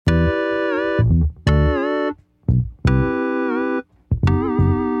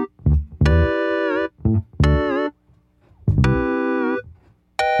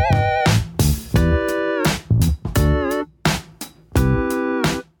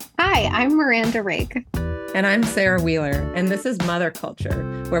I'm Miranda Rake. And I'm Sarah Wheeler, and this is Mother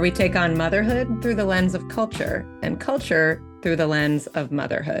Culture, where we take on motherhood through the lens of culture and culture through the lens of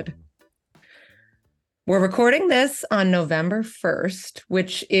motherhood. We're recording this on November 1st,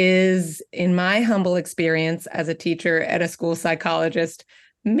 which is, in my humble experience as a teacher and a school psychologist,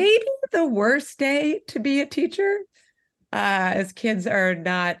 maybe the worst day to be a teacher, as kids are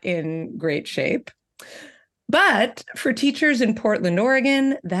not in great shape. But for teachers in Portland,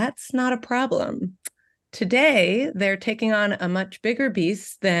 Oregon, that's not a problem. Today, they're taking on a much bigger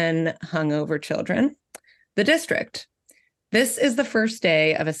beast than hungover children, the district. This is the first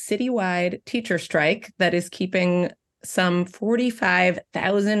day of a citywide teacher strike that is keeping some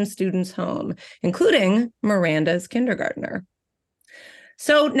 45,000 students home, including Miranda's kindergartner.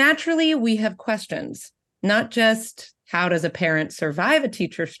 So naturally, we have questions, not just how does a parent survive a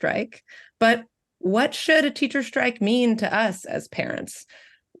teacher strike, but what should a teacher strike mean to us as parents?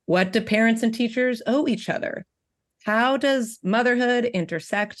 What do parents and teachers owe each other? How does motherhood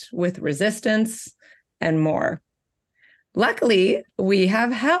intersect with resistance and more? Luckily, we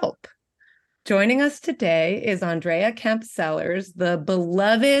have help. Joining us today is Andrea Kemp-Sellers, the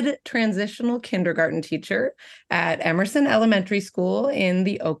beloved transitional kindergarten teacher at Emerson Elementary School in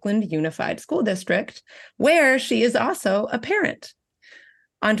the Oakland Unified School District, where she is also a parent.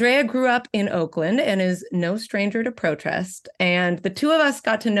 Andrea grew up in Oakland and is no stranger to protest, and the two of us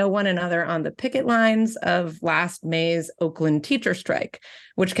got to know one another on the picket lines of last May's Oakland teacher strike,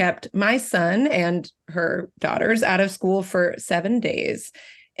 which kept my son and her daughters out of school for 7 days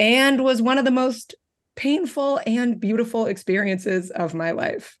and was one of the most painful and beautiful experiences of my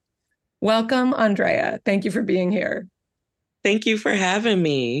life. Welcome, Andrea. Thank you for being here. Thank you for having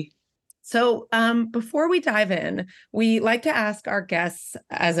me. So before we dive in, we like to ask our guests,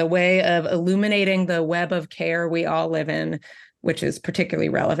 as a way of illuminating the web of care we all live in, which is particularly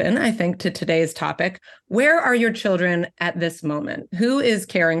relevant, I think, to today's topic, where are your children at this moment? Who is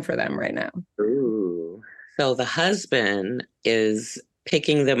caring for them right now? Ooh. So the husband is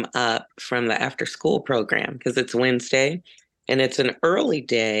picking them up from the after school program because it's Wednesday and it's an early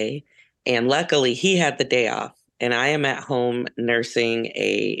day. And luckily he had the day off and I am at home nursing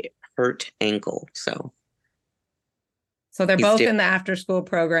a hurt ankle. So they're both in the after school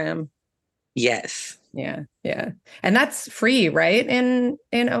program. Yes. Yeah. And that's free, right? In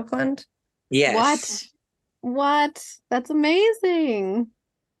Oakland? Yes. What? That's amazing.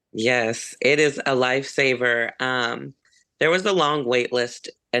 Yes, it is a lifesaver. There was a long wait list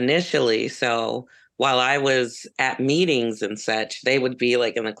initially. So while I was at meetings and such, they would be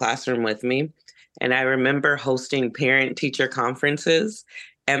like in the classroom with me. And I remember hosting parent-teacher conferences.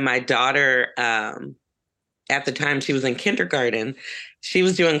 And my daughter, at the time she was in kindergarten, she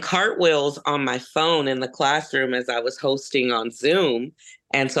was doing cartwheels on my phone in the classroom as I was hosting on Zoom.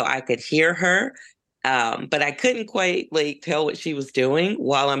 And so I could hear her, but I couldn't quite tell what she was doing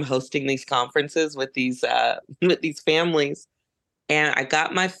while I'm hosting these conferences with these families. And I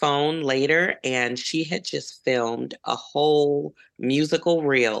got my phone later and she had just filmed a whole musical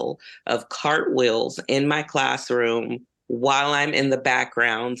reel of cartwheels in my classroom while I'm in the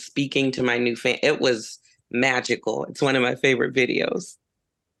background speaking to my new fan. It was magical. It's one of my favorite videos.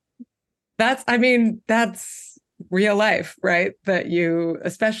 That's real life, right? That you,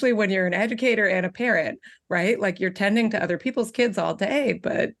 especially when you're an educator and a parent, right? Like you're tending to other people's kids all day,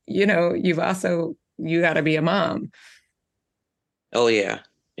 but you got to be a mom. Oh yeah,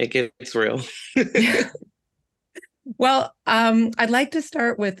 it gets real. Well, I'd like to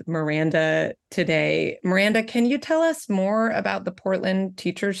start with Miranda today. Miranda, can you tell us more about the Portland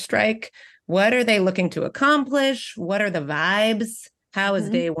teachers strike? What are they looking to accomplish? What are the vibes? How is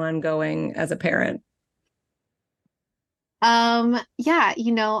day one going as a parent? Yeah,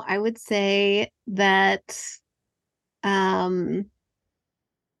 I would say that,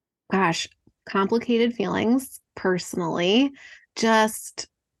 complicated feelings personally, just,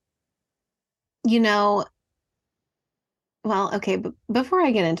 well, okay, but before I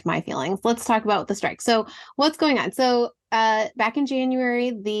get into my feelings, let's talk about the strike. So what's going on? So back in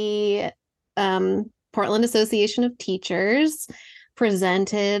January, the Portland Association of Teachers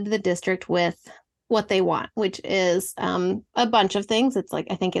presented the district with what they want, which is a bunch of things. It's I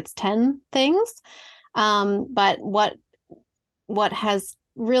think it's 10 things. But what has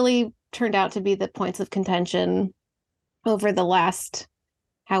really turned out to be the points of contention over the last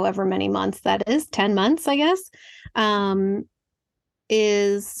however many months, that is 10 months, I guess,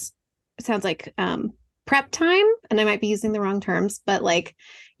 sounds like prep time, and I might be using the wrong terms, but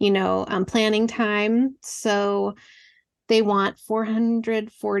planning time. So they want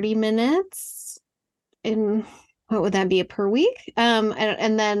 440 minutes in what would that be, per week?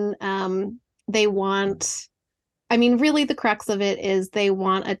 And then they want, I mean, really the crux of it is they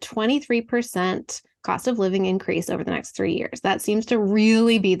want a 23% cost of living increase over the next 3 years. That seems to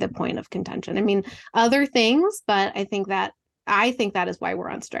really be the point of contention. I mean, other things, but I think that is why we're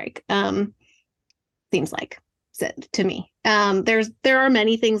on strike. Seems like to me. There are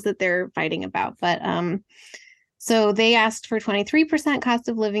many things that they're fighting about, but so they asked for 23% cost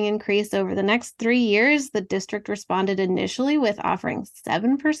of living increase over the next 3 years. The district responded initially with offering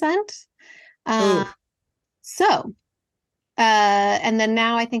 7%. So, and then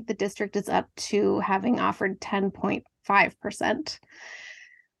now I think the district is up to having offered 10.5%.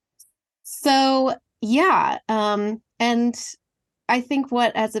 So, yeah. And I think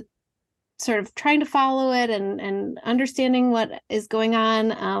as a sort of trying to follow it and understanding what is going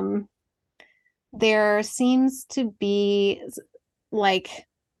on, there seems to be like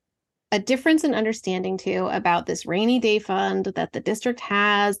a difference in understanding too about this rainy day fund that the district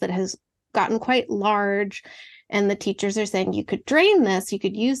has that has gotten quite large. And the teachers are saying you could drain this, you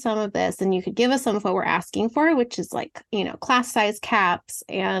could use some of this, and you could give us some of what we're asking for, which is like, class size caps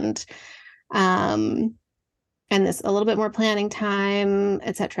and this a little bit more planning time,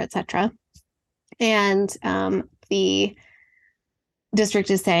 et cetera, et cetera. And the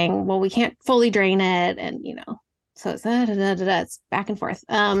district is saying, well, we can't fully drain it. And, so it's back and forth.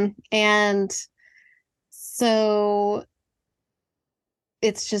 And so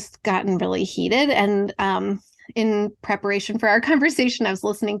it's just gotten really heated. And in preparation for our conversation, I was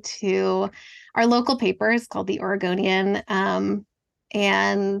listening to our local paper. It's called The Oregonian.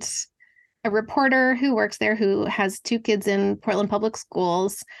 And a reporter who works there who has 2 kids in Portland Public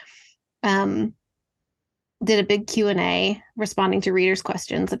Schools did a big Q&A responding to readers'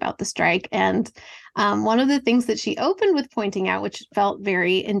 questions about the strike. And one of the things that she opened with pointing out, which felt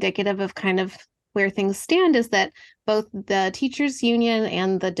very indicative of kind of where things stand, is that both the teachers union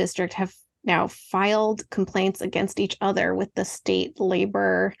and the district have now filed complaints against each other with the state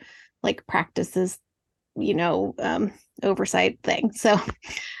labor practices, oversight thing. So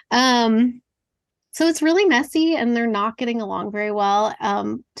it's really messy and they're not getting along very well,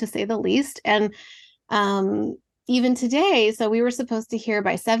 to say the least. And even today, so we were supposed to hear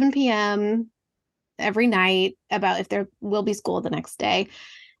by 7 p.m. every night about if there will be school the next day.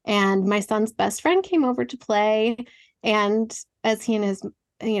 And my son's best friend came over to play. And as he and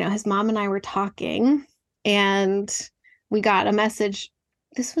his mom and I were talking, and we got a message,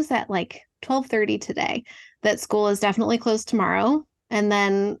 this was at 12:30 today, that school is definitely closed tomorrow. And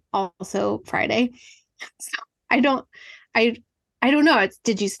then also Friday. So I don't know.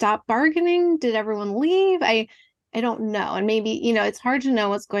 Did you stop bargaining? Did everyone leave? I don't know. And maybe, it's hard to know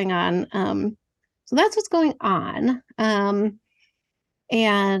what's going on. So that's what's going on.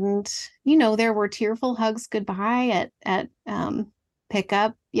 And, there were tearful hugs goodbye at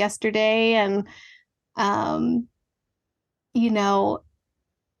pickup yesterday. And,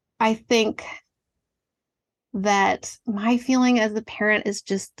 I think that my feeling as a parent is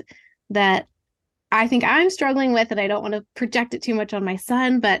just that I think I'm struggling with, and I don't want to project it too much on my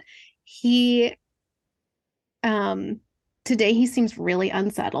son, but he, today he seems really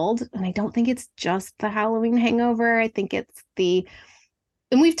unsettled, and I don't think it's just the Halloween hangover. I think it's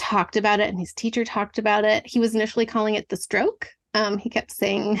and we've talked about it, and his teacher talked about it. He was initially calling it the stroke. He kept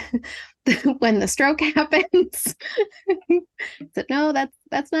saying when the stroke happens, I said, no,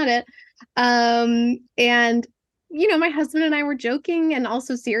 that's not it. And my husband and I were joking and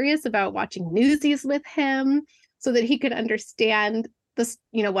also serious about watching Newsies with him so that he could understand this,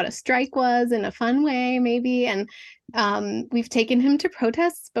 what a strike was in a fun way, maybe. And we've taken him to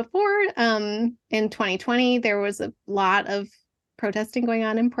protests before. In 2020, there was a lot of protesting going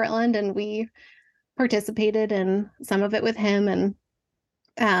on in Portland, and we participated in some of it with him. And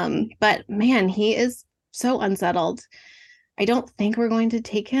but man, he is so unsettled. I don't think we're going to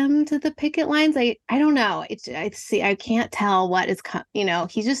take him to the picket lines. I don't know. I can't tell what is,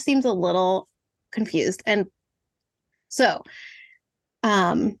 he just seems a little confused. And so,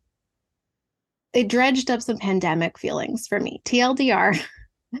 it dredged up some pandemic feelings for me. TLDR,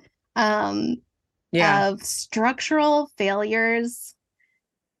 of structural failures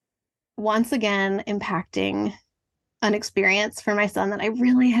once again impacting an experience for my son that I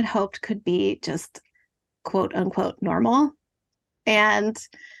really had hoped could be just quote unquote normal. And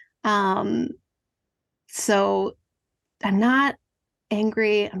so I'm not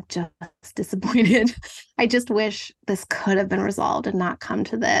angry. I'm just disappointed. I just wish this could have been resolved and not come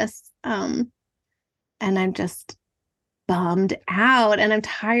to this. And I'm just bummed out, and I'm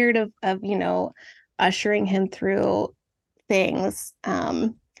tired of ushering him through things.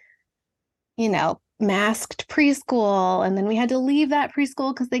 masked preschool, and then we had to leave that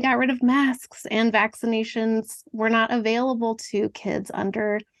preschool because they got rid of masks, and vaccinations were not available to kids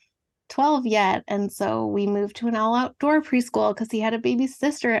under 12 yet. And so we moved to an all outdoor preschool because he had a baby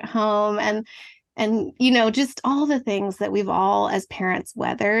sister at home, and just all the things that we've all as parents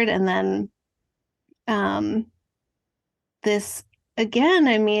weathered. And then this again,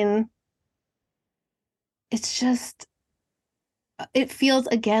 I mean, it's just, it feels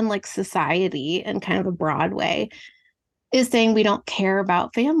again like society in kind of a broad way is saying we don't care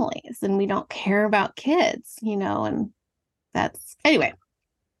about families and we don't care about kids, and that's anyway.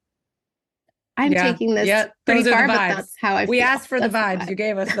 I'm taking this pretty far, but that's how I feel. We asked for the vibes. You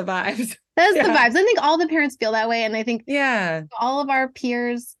gave us the vibes. That's the vibes. I think all the parents feel that way. And I think yeah, all of our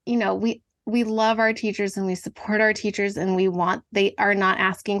peers, we love our teachers and we support our teachers, and they are not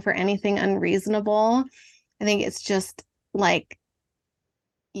asking for anything unreasonable. I think it's just like,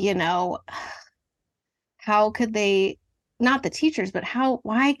 how could they, not the teachers, but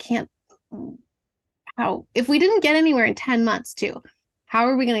if we didn't get anywhere in 10 months too, how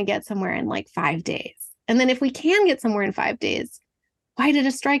are we going to get somewhere in like 5 days? And then if we can get somewhere in 5 days, why did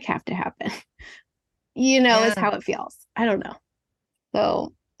a strike have to happen? Is how it feels. I don't know.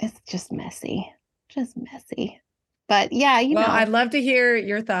 So it's just messy. But yeah, I'd love to hear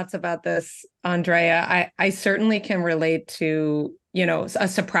your thoughts about this, Andrea. I certainly can relate to, a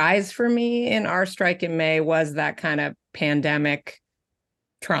surprise for me in our strike in May was that kind of pandemic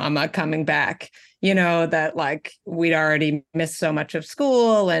trauma coming back, that like we'd already missed so much of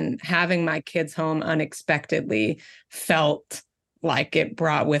school, and having my kids home unexpectedly felt like it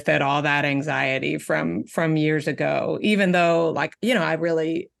brought with it all that anxiety from years ago, even though I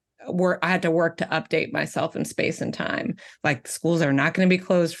had to work to update myself in space and time. Like, schools are not going to be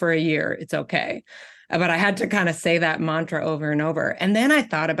closed for a year. It's okay. But I had to kind of say that mantra over and over. And then I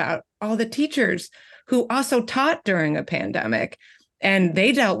thought about all the teachers who also taught during a pandemic, and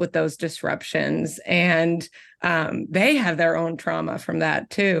they dealt with those disruptions, and they have their own trauma from that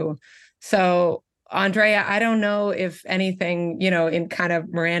too. So, Andrea, I don't know if anything, in kind of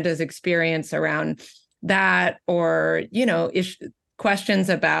Miranda's experience around that, or, questions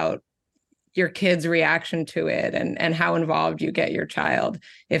about your kid's reaction to it and how involved you get your child,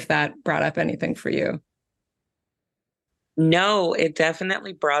 if that brought up anything for you. No, it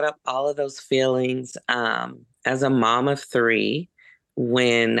definitely brought up all of those feelings. As a mom of 3,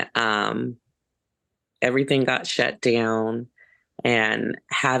 when everything got shut down, and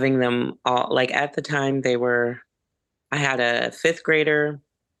having them all, like at the time I had a 5th grader,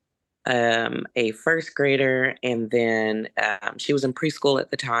 a 1st grader, and then she was in preschool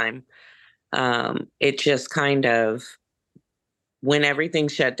at the time. It just kind of, when everything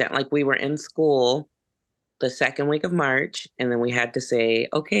shut down, like we were in school the 2nd week of March, and then we had to say,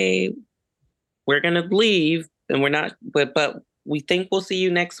 okay, we're going to leave, and we're not, but we think we'll see you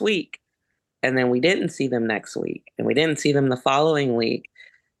next week. And then we didn't see them next week, and we didn't see them the following week.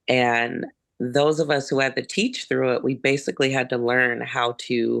 And those of us who had to teach through it, we basically had to learn how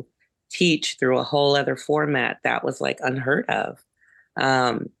to teach through a whole other format that was like unheard of.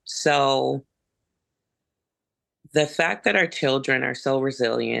 So the fact that our children are so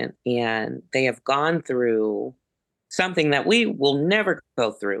resilient and they have gone through something that we will never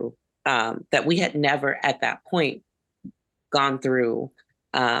go through, that we had never at that point gone through,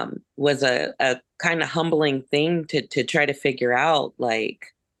 was a kind of humbling thing to try to figure out,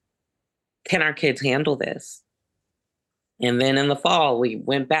 like, can our kids handle this? And then in the fall, we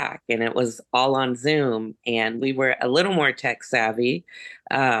went back and it was all on Zoom, and we were a little more tech savvy,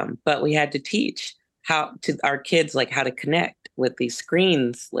 but we had to teach how to our kids, like, how to connect with these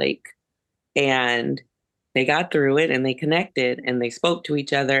screens, like, and they got through it and they connected and they spoke to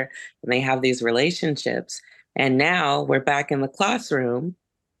each other and they have these relationships. And now we're back in the classroom,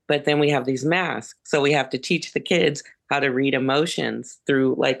 but then we have these masks. So we have to teach the kids how to read emotions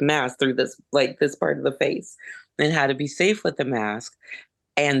through like masks, through this, like this part of the face, and how to be safe with the mask.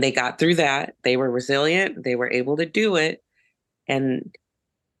 And they got through that. They were resilient. They were able to do it. And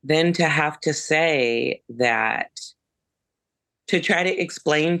then to have to say that, to try to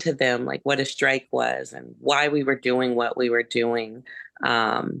explain to them like what a strike was and why we were doing what we were doing,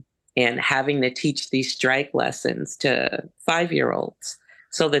 and having to teach these strike lessons to 5-year-olds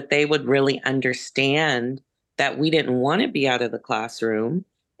so that they would really understand that we didn't want to be out of the classroom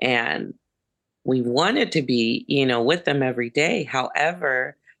and we wanted to be, with them every day.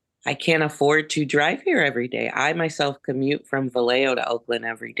 However, I can't afford to drive here every day. I myself commute from Vallejo to Oakland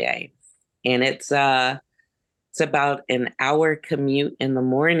every day, and it's about an hour commute in the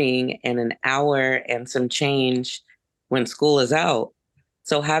morning and an hour and some change when school is out.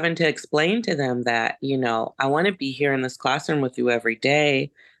 So having to explain to them that, I want to be here in this classroom with you every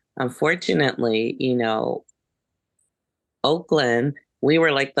day. Unfortunately, Oakland,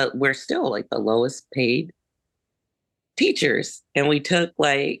 we're still like the lowest paid teachers. And we took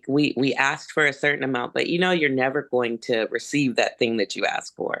we asked for a certain amount, but you're never going to receive that thing that you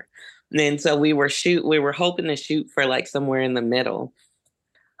asked for. And so we were hoping to shoot for like somewhere in the middle.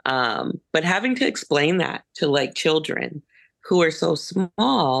 But having to explain that to like children who are so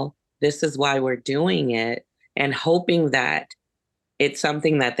small, this is why we're doing it, and hoping that it's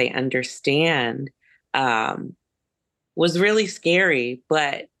something that they understand, was really scary.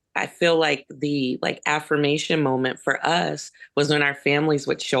 But I feel like the affirmation moment for us was when our families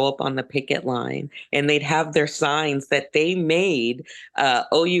would show up on the picket line and they'd have their signs that they made,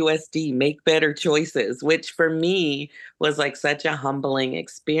 OUSD, make better choices, which for me was like such a humbling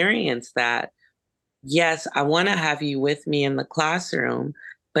experience that, yes, I want to have you with me in the classroom,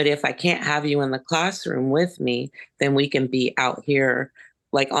 but if I can't have you in the classroom with me, then we can be out here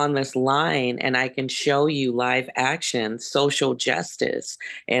like on this line and I can show you live action, social justice,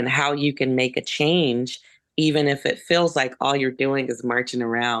 and how you can make a change, even if it feels like all you're doing is marching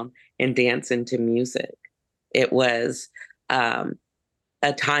around and dancing to music. It was a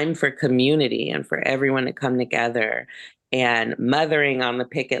time for community and for everyone to come together and mothering on the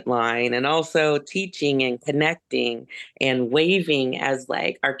picket line and also teaching and connecting and waving as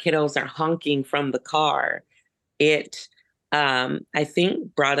like our kiddos are honking from the car. It, I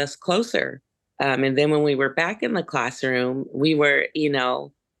think, brought us closer. And then when we were back in the classroom, we were,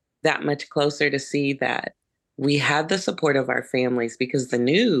 that much closer to see that we had the support of our families, because the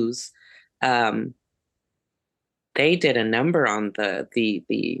news, they did a number on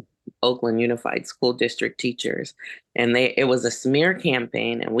the Oakland Unified School District teachers, and it was a smear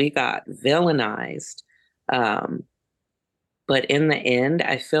campaign, and we got villainized. But in the end,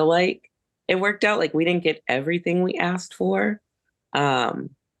 I feel like it worked out. Like we didn't get everything we asked for,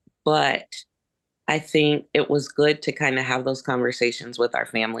 but I think it was good to kind of have those conversations with our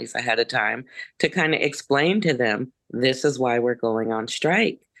families ahead of time to kind of explain to them, this is why we're going on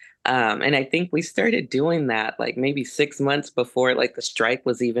strike. And I think we started doing that like maybe 6 months before like the strike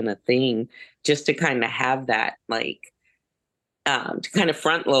was even a thing, just to kind of have that to kind of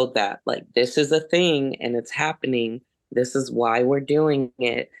front load that, like, this is a thing and it's happening. This is why we're doing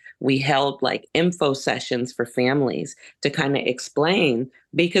it. We held like info sessions for families to kind of explain,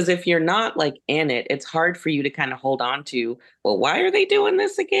 because if you're not like in it, it's hard for you to kind of hold on to, well, why are they doing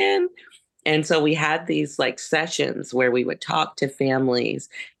this again? And so we had these like sessions where we would talk to families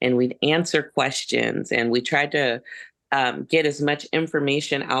and we'd answer questions, and we tried to get as much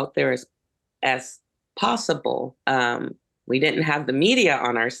information out there as possible. We didn't have the media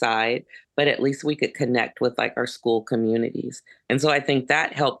on our side, but at least we could connect with like our school communities. And so I think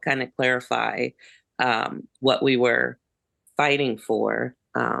that helped kind of clarify what we were fighting for.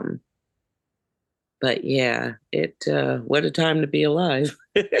 But yeah, what a time to be alive.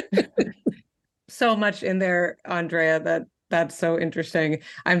 So much in there, Andrea, that's so interesting.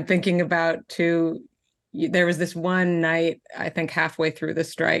 I'm thinking about too, there was this one night, I think halfway through the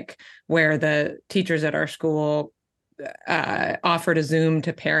strike, where the teachers at our school offered a Zoom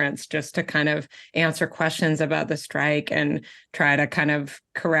to parents just to kind of answer questions about the strike and try to kind of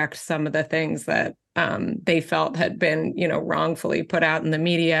correct some of the things that they felt had been, wrongfully put out in the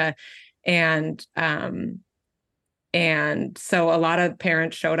media. And so a lot of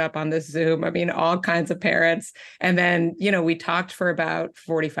parents showed up on this Zoom. I mean, all kinds of parents. And then, we talked for about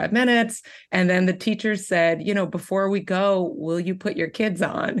 45 minutes. And then the teachers said, before we go, will you put your kids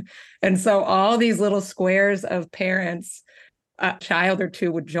on? And so all these little squares of parents, a child or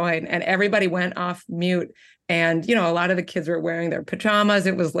two would join, and everybody went off mute. And, a lot of the kids were wearing their pajamas.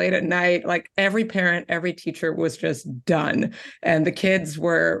 It was late at night. Like every parent, every teacher was just done. And the kids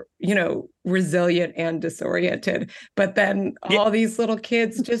were, resilient and disoriented. But then all these little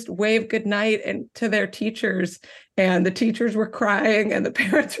kids just waved goodnight and to their teachers, and the teachers were crying and the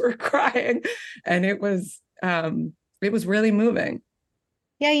parents were crying. And it was really moving.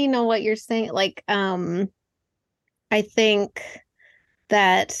 Yeah, you know what you're saying. Like, I think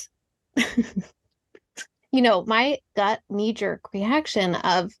that my gut knee-jerk reaction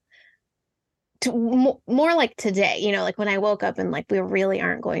of more like today, like when I woke up and like we really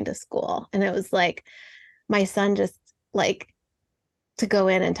aren't going to school, and it was like my son just like to go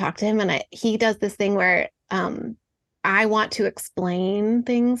in and talk to him, and he does this thing where I want to explain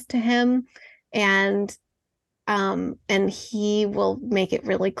things to him, and he will make it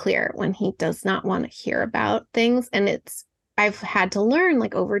really clear when he does not want to hear about things. And I've had to learn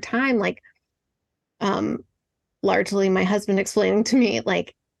like over time, like largely my husband explaining to me,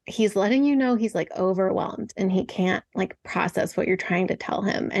 like, he's letting you know he's like overwhelmed and he can't like process what you're trying to tell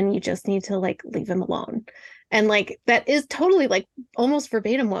him. And you just need to like leave him alone. And like that is totally like almost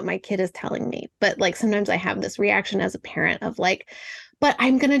verbatim what my kid is telling me. But like sometimes I have this reaction as a parent of like, but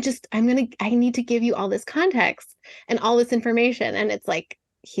I need to give you all this context and all this information. And it's like,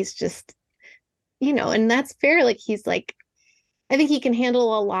 he's just, and that's fair. Like he's like, I think he can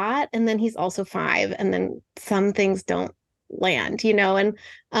handle a lot. And then he's also 5. And then some things don't land,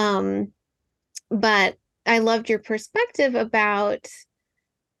 um, but I loved your perspective about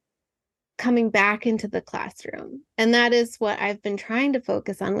coming back into the classroom. And that is what I've been trying to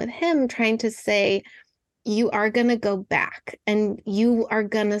focus on with him, trying to say, you are going to go back and you are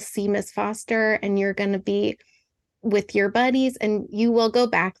going to see Miss Foster and you're going to be with your buddies and you will go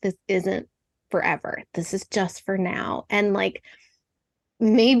back. This isn't forever. This is just for now. And like,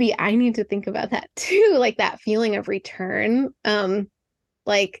 maybe I need to think about that too, like that feeling of return,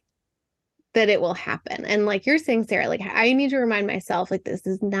 like that it will happen. And like you're saying, Sarah, like I need to remind myself, like, this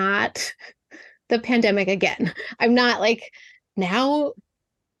is not the pandemic again. I'm not like now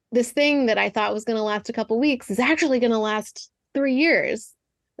this thing that I thought was going to last a couple weeks is actually going to last 3 years.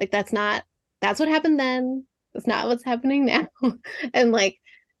 Like that's what happened then. That's not what's happening now. And like,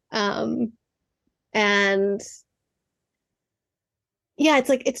 and yeah, it's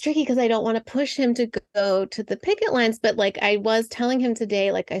like, it's tricky because I don't want to push him to go to the picket lines, but like I was telling him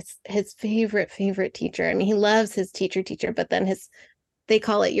today, like his favorite teacher. I mean, he loves his teacher, but then they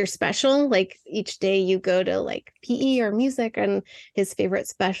call it your special. Like each day you go to like PE or music and his favorite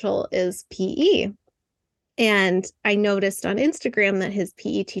special is PE. And I noticed on Instagram that his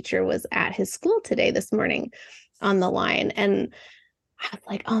PE teacher was at his school today, this morning on the line. And I was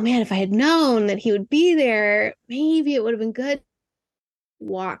like, oh man, if I had known that he would be there, maybe it would have been good.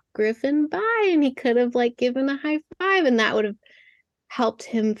 Walk Griffin by and he could have like given a high five and that would have helped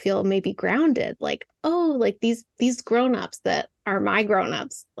him feel maybe grounded, like, oh, like these grown-ups that are my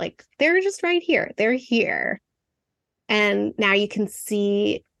grown-ups, like they're just right here, they're here. And now you can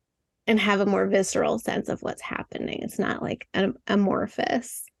see and have a more visceral sense of what's happening. It's not like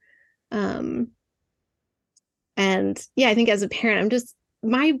amorphous. And yeah, I think as a parent, I'm just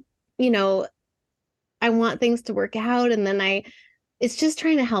I want things to work out, and then it's just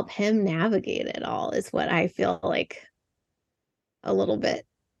trying to help him navigate it all is what I feel like a little bit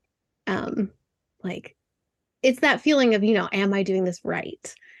like it's that feeling of, am I doing this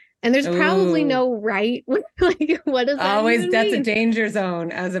right? And there's probably no right. Like, what does that always even that's mean? a danger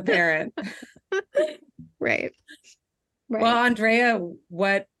zone as a parent. Right. Well, Andrea,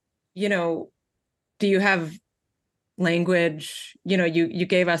 what, do you have language, you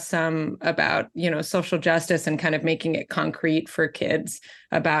gave us some about, social justice and kind of making it concrete for kids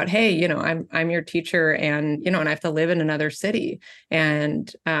about, hey, I'm your teacher and, and I have to live in another city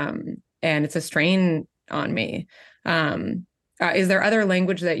and it's a strain on me. Is there other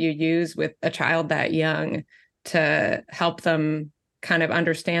language that you use with a child that young to help them kind of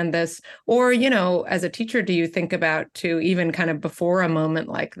understand this? Or, as a teacher, do you think about to even kind of before a moment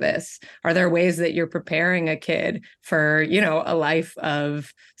like this, are there ways that you're preparing a kid for, a life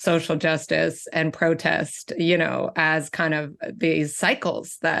of social justice and protest, as kind of these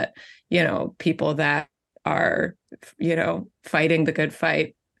cycles that, people that are, fighting the good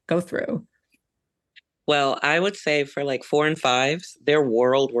fight go through? Well, I would say for like 4 and 5s, their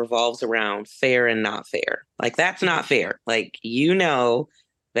world revolves around fair and not fair. Like, that's not fair. Like,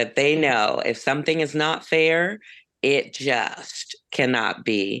 that they know if something is not fair, it just cannot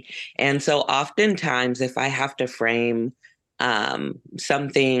be. And so oftentimes, if I have to frame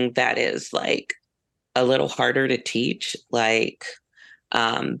something that is like a little harder to teach, like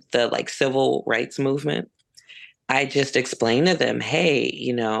the like civil rights movement, I just explain to them,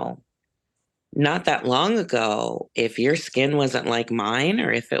 hey, not that long ago, if your skin wasn't like mine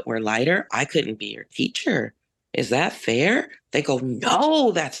or if it were lighter, I couldn't be your teacher. Is that fair? They go,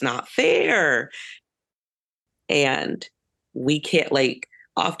 no, that's not fair. And we can't, like,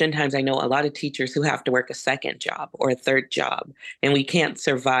 oftentimes I know a lot of teachers who have to work a second job or a third job, and we can't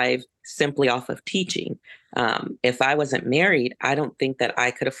survive simply off of teaching. If I wasn't married, I don't think that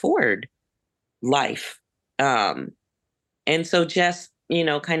I could afford life. And so just,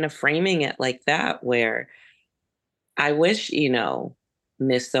 kind of framing it like that, where I wish,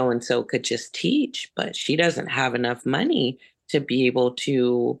 Miss So-and-so could just teach, but she doesn't have enough money to be able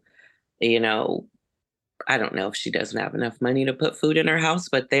to, I don't know if she doesn't have enough money to put food in her house,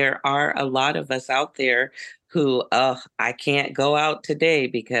 but there are a lot of us out there who, I can't go out today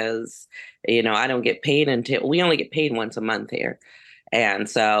because, I don't get paid we only get paid once a month here. And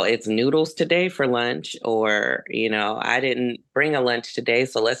so it's noodles today for lunch, or, I didn't bring a lunch today,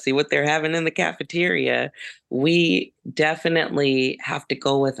 so let's see what they're having in the cafeteria. We definitely have to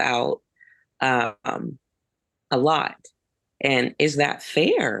go without um, a lot. And is that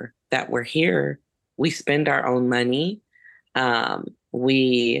fair that we're here? We spend our own money.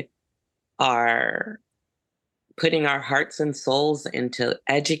 We are putting our hearts and souls into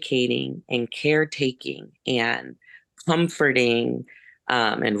educating and caretaking and comforting,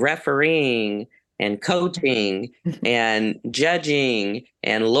 and refereeing and coaching and judging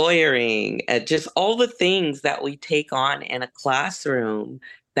and lawyering, and just all the things that we take on in a classroom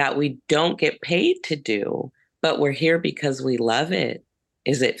that we don't get paid to do, but we're here because we love it.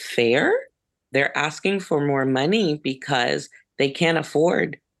 Is it fair? They're asking for more money because they can't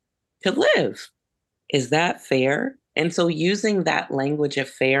afford to live. Is that fair? And so using that language of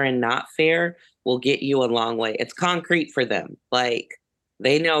fair and not fair will get you a long way. It's concrete for them. Like,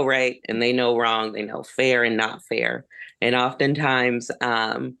 they know right and they know wrong. They know fair and not fair. And oftentimes,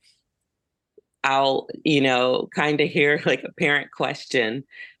 I'll, kind of hear like a parent question,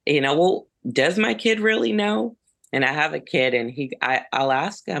 well, does my kid really know? And I have a kid, and I'll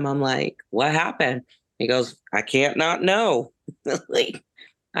ask him, I'm like, what happened? He goes, I can't not know. Like,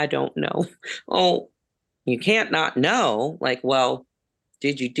 I don't know. Oh, you can't not know. Like, well,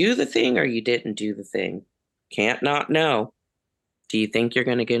 did you do the thing or you didn't do the thing? Can't not know. Do you think you're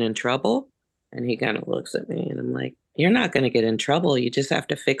going to get in trouble? And he kind of looks at me, and I'm like, you're not going to get in trouble. You just have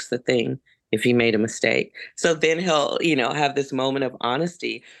to fix the thing if you made a mistake. So then he'll, have this moment of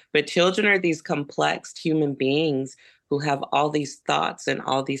honesty. But children are these complex human beings who have all these thoughts and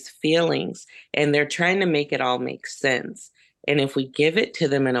all these feelings, and they're trying to make it all make sense. And if we give it to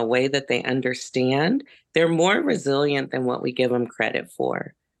them in a way that they understand, they're more resilient than what we give them credit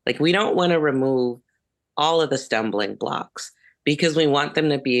for. Like, we don't want to remove all of the stumbling blocks because we want them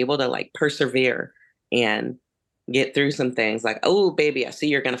to be able to like persevere and get through some things. Like, oh, baby, I see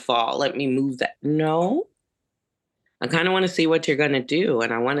you're going to fall. Let me move that. No, I kind of want to see what you're going to do.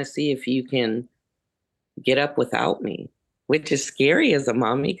 And I want to see if you can get up without me, which is scary as a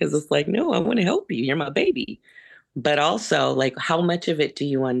mommy because it's like, no, I want to help you. You're my baby. But also, like, how much of it do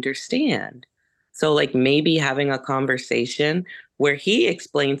you understand? So, like, maybe having a conversation where he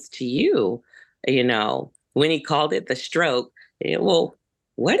explains to you, when he called it the stroke, well,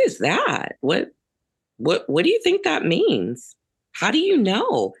 what is that? What do you think that means? How do you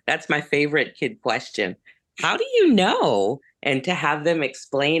know? That's my favorite kid question. How do you know? And to have them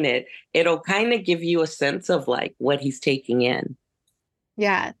explain it, it'll kind of give you a sense of like what he's taking in.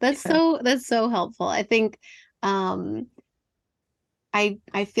 Yeah, that's so helpful. I think I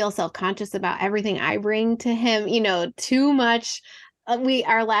feel self-conscious about everything I bring to him, too much.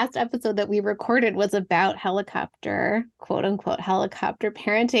 Our last episode that we recorded was about helicopter, quote unquote, helicopter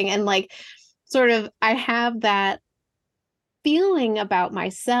parenting. And like, sort of, I have that feeling about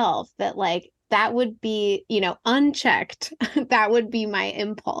myself that like, that would be, unchecked. That would be my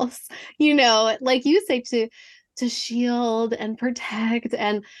impulse, like you say, to shield and protect.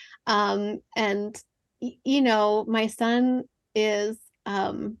 And my son is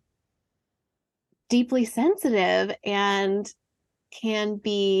deeply sensitive and can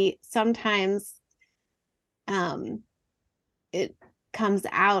be sometimes it comes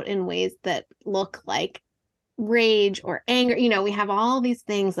out in ways that look like rage or anger. We have all these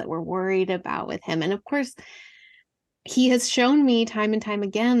things that we're worried about with him. And of course, he has shown me time and time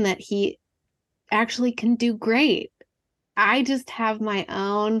again that he actually can do great. I just have my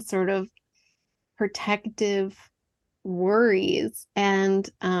own sort of protective worries. And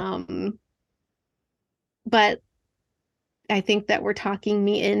but I think that we're talking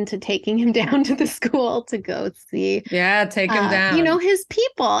me into taking him down to the school to go see take him down, his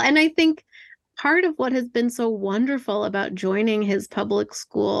people. And I think part of what has been so wonderful about joining his public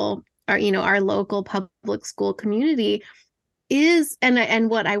school, or our local public school community, is and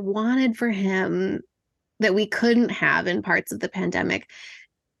what I wanted for him that we couldn't have in parts of the pandemic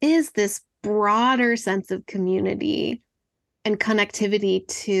is this broader sense of community and connectivity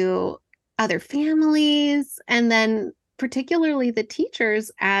to other families, and then particularly the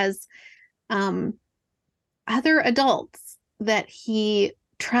teachers as other adults that he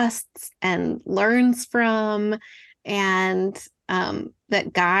trusts and learns from, and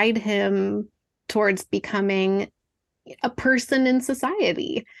that guide him towards becoming a person in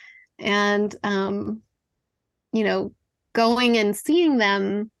society. And going and seeing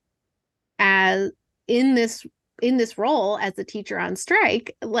them as in this role as a teacher on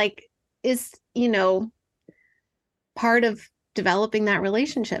strike, like, is part of developing that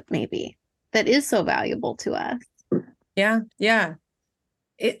relationship maybe that is so valuable to us. Yeah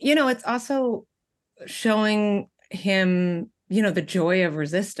it's also showing him, the joy of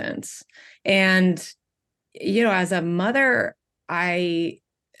resistance. And, as a mother, I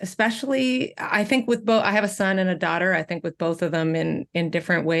think with both, I have a son and a daughter. I think with both of them in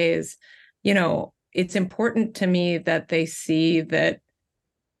different ways, it's important to me that they see that,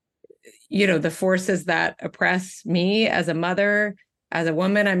 the forces that oppress me as a mother, as a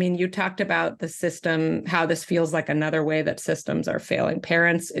woman. I mean, you talked about the system, how this feels like another way that systems are failing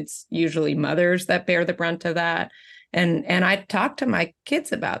parents. It's usually mothers that bear the brunt of that. And I talked to my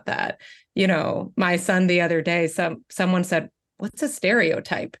kids about that. My son the other day, someone said, "What's a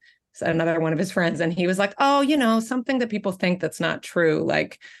stereotype?" So another one of his friends. And he was like, "Oh, something that people think that's not true,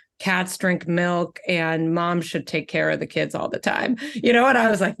 like cats drink milk and mom should take care of the kids all the time." And I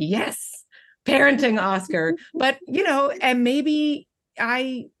was like, yes, parenting Oscar. But, and maybe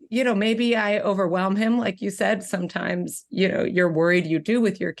I overwhelm him. Like you said, sometimes, you're worried you do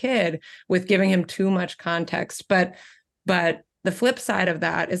with your kid with giving him too much context. But the flip side of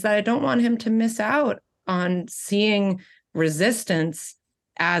that is that I don't want him to miss out on seeing resistance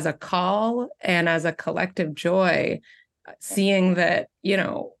as a call and as a collective joy, seeing that,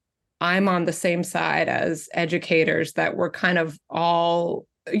 I'm on the same side as educators, that we're kind of all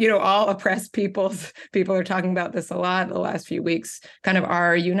oppressed people are talking about this a lot the last few weeks, kind of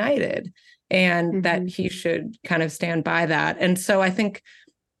are united, and that he should kind of stand by that. And so I think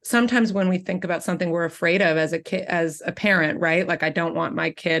sometimes when we think about something we're afraid of as a kid, as a parent, right? Like, I don't want my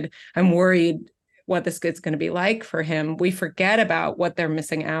kid, I'm worried what this kid's going to be like for him. We forget about what they're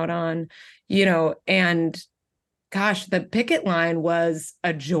missing out on, and gosh, the picket line was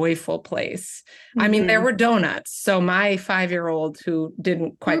a joyful place. I mean, there were donuts. So my 5-year-old, who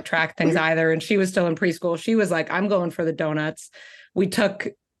didn't quite track things either, and she was still in preschool, she was like, "I'm going for the donuts." We took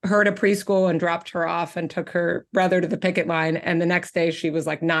her to preschool and dropped her off and took her brother to the picket line. And the next day she was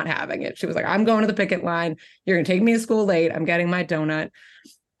like, not having it. She was like, "I'm going to the picket line. You're going to take me to school late. I'm getting my donut."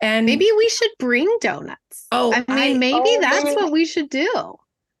 And maybe we should bring donuts. Maybe that's what we should do.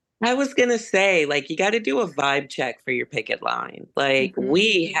 I was going to say, like, you got to do a vibe check for your picket line. Like,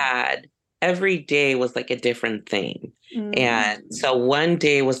 we had, every day was like a different thing. And so one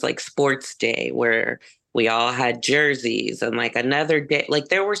day was like sports day, where we all had jerseys, and like another day, like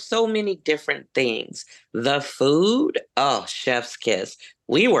there were so many different things. The food, oh, chef's kiss.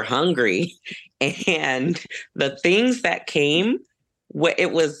 We were hungry. And the things that came,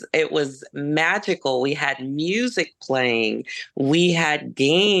 it was magical. We had music playing. We had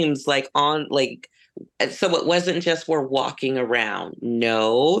games like on like, so it wasn't just we're walking around.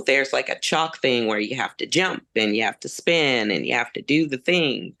 No, there's like a chalk thing where you have to jump and you have to spin and you have to do the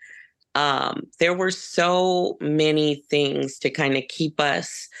thing. There were so many things to kind of keep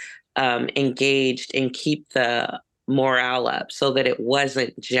us engaged and keep the morale up, so that it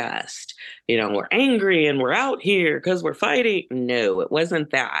wasn't just, we're angry and we're out here because we're fighting. No, it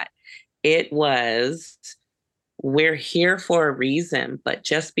wasn't that. It was, we're here for a reason, but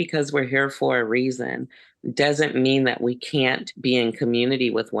just because we're here for a reason doesn't mean that we can't be in community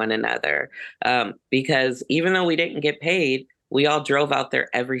with one another. Because even though we didn't get paid, we all drove out there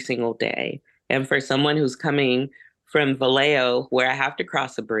every single day. And for someone who's coming from Vallejo, where I have to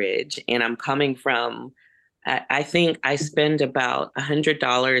cross a bridge, and I'm coming from, I think I spend about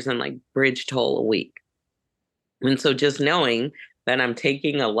 $100 on like bridge toll a week. And so just knowing that I'm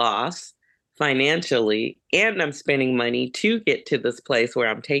taking a loss financially, and I'm spending money to get to this place where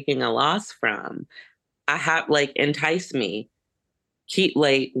I'm taking a loss from, I have like entice me. Keep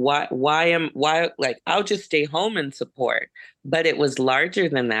like, why like, I'll just stay home and support. But it was larger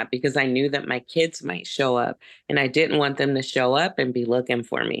than that, because I knew that my kids might show up, and I didn't want them to show up and be looking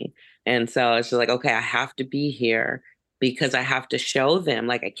for me. And so it's just like, okay, I have to be here because I have to show them.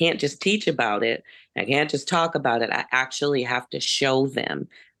 Like, I can't just teach about it. I can't just talk about it. I actually have to show them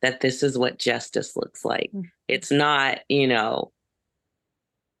that this is what justice looks like. It's not,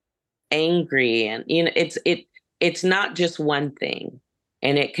 angry, and it's not just one thing.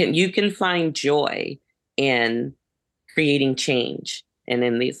 And you can find joy in creating change and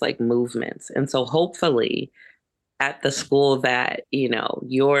in these like movements. And so hopefully at the school that,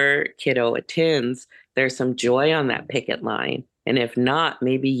 your kiddo attends, there's some joy on that picket line. And if not,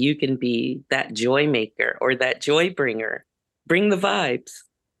 maybe you can be that joy maker or that joy bringer. Bring the vibes.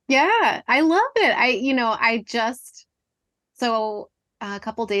 Yeah, I love it. So a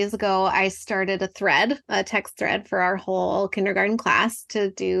couple days ago, I started a text thread for our whole kindergarten class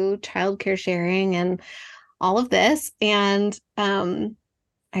to do childcare sharing and all of this. And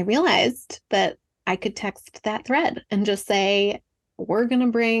I realized that I could text that thread and just say, we're going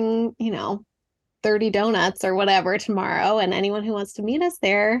to bring, 30 donuts or whatever tomorrow, and anyone who wants to meet us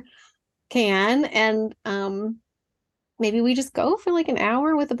there can. And maybe we just go for like an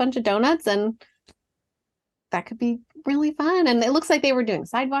hour with a bunch of donuts, and that could be really fun. And it looks like they were doing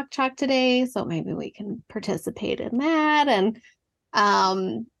sidewalk chalk today, so maybe we can participate in that. And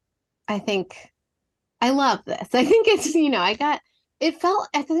I think I love this. I think it's,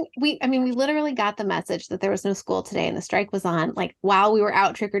 we literally got the message that there was no school today and the strike was on like while we were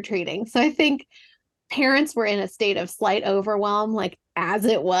out trick-or-treating. So I think parents were in a state of slight overwhelm, like as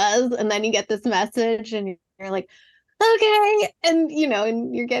it was. And then you get this message and you're like, okay. And,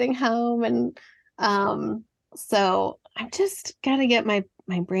 and you're getting home. And so I'm just gotta get my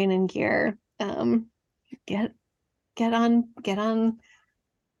brain in gear. Get on.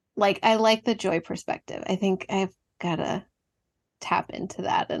 Like, I like the joy perspective. I think I've gotta tap into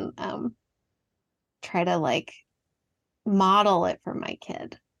that and try to like model it for my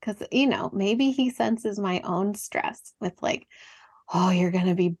kid. Because, maybe he senses my own stress with like, oh, you're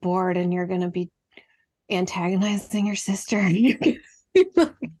gonna be bored and you're gonna be antagonizing your sister.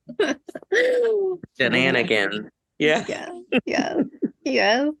 Shenanigans. Yeah. Yeah.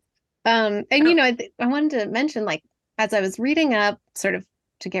 And I wanted to mention, like, as I was reading up sort of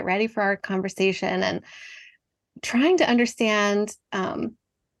to get ready for our conversation and trying to understand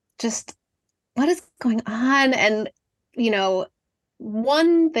just what is going on. And,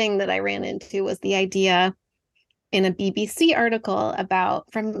 one thing that I ran into was the idea in a BBC article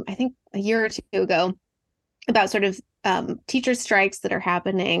from, I think, a year or two ago, about sort of teacher strikes that are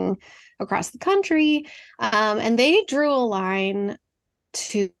happening across the country. And they drew a line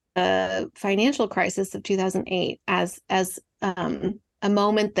to the financial crisis of 2008 as a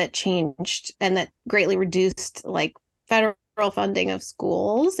moment that changed and that greatly reduced like federal funding of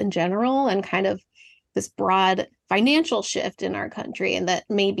schools in general, and kind of this broad financial shift in our country, and that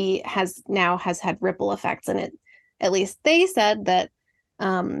maybe has had ripple effects. And it, at least they said that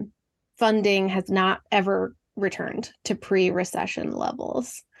funding has not ever returned to pre-recession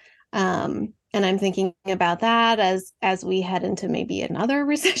levels. And I'm thinking about that as we head into maybe another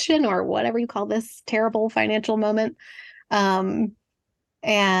recession or whatever you call this terrible financial moment. And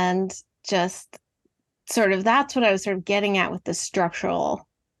just sort of, that's what I was sort of getting at with the structural,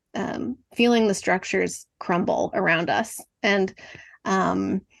 feeling the structures crumble around us, and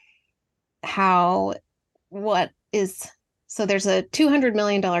so there's a $200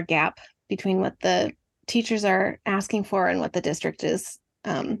 million gap between what the teachers are asking for and what the district is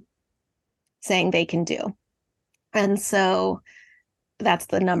saying they can do. And so that's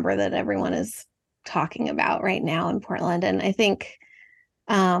the number that everyone is talking about right now in Portland. And I think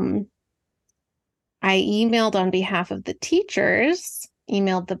I emailed on behalf of the teachers,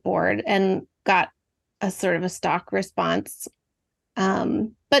 emailed the board, and got a sort of a stock response,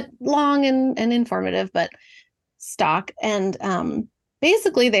 but long and informative, but stock. And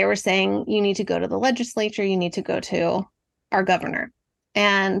basically they were saying, you need to go to the legislature, you need to go to our governor.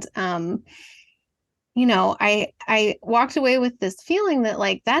 And I walked away with this feeling that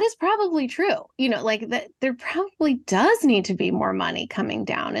like that is probably true, like that there probably does need to be more money coming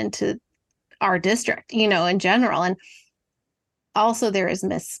down into our district, in general. And also there is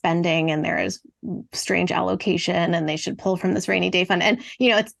misspending and there is strange allocation, and they should pull from this rainy day fund. And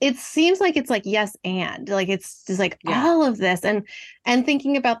it seems like it's like yes, and like it's just like all of this, and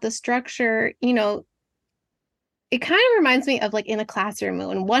thinking about the structure, it kind of reminds me of like in a classroom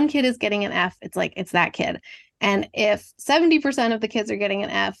when one kid is getting an F, it's like it's that kid. And if 70% of the kids are getting an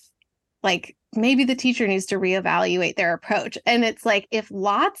F, like maybe the teacher needs to reevaluate their approach. And it's like if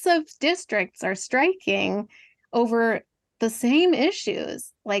lots of districts are striking over the same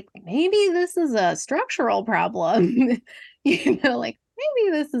issues, like maybe this is a structural problem. Like maybe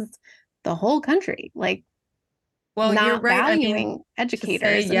this is the whole country, like, well, not you're right. valuing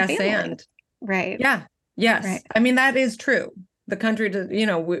educators and yes, and right. Yeah. Yes. Right. I mean, that is true. The country does,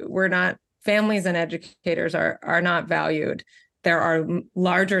 we're not, families and educators are not valued. There are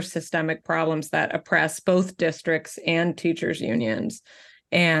larger systemic problems that oppress both districts and teachers unions.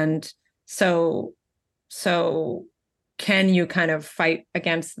 And so can you kind of fight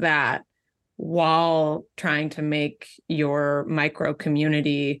against that while trying to make your micro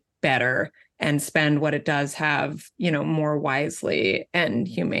community better and spend what it does have, more wisely and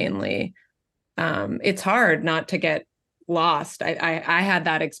humanely? It's hard not to get lost. I had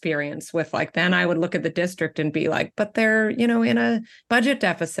that experience with like, then I would look at the district and be like, but they're, in a budget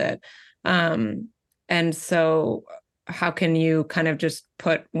deficit. And so how can you kind of just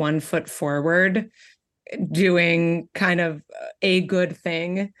put one foot forward, doing kind of a good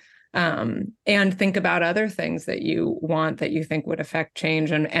thing, And think about other things that you want that you think would affect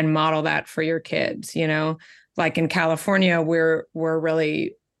change, and model that for your kids. Like in California, we're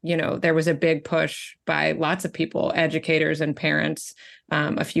really, there was a big push by lots of people, educators and parents,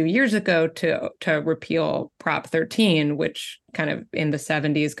 a few years ago to repeal Prop 13, which kind of in the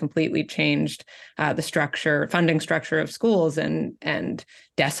 70s completely changed the funding structure of schools and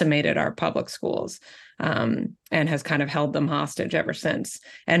decimated our public schools, and has kind of held them hostage ever since.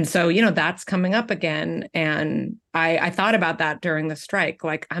 And so, that's coming up again. And I thought about that during the strike,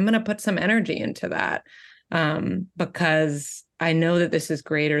 like I'm going to put some energy into that, because I know that this is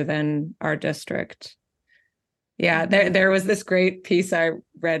greater than our district. Yeah, there was this great piece I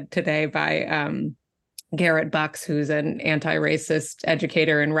read today by Garrett Bucks, who's an anti-racist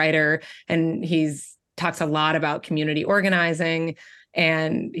educator and writer, and he's talks a lot about community organizing.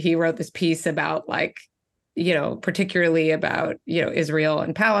 And he wrote this piece about particularly about, Israel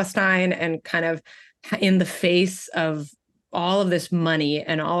and Palestine, and kind of in the face of all of this money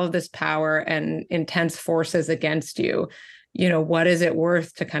and all of this power and intense forces against you, what is it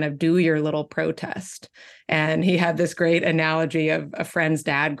worth to kind of do your little protest? And he had this great analogy of a friend's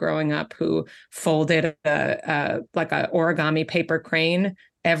dad growing up who folded a origami paper crane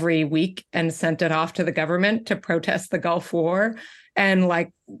every week and sent it off to the government to protest the Gulf War. And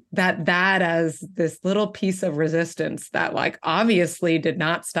that as this little piece of resistance that obviously did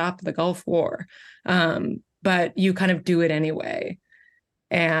not stop the Gulf War. But you kind of do it anyway.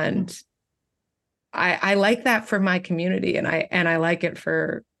 And I like that for my community, and I like it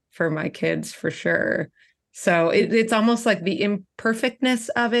for my kids for sure. So it's almost like the imperfectness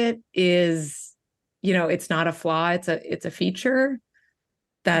of it is, it's not a flaw, it's a feature.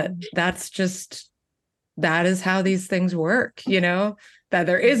 That's just, that is how these things work, that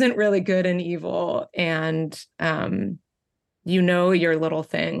there isn't really good and evil, and your little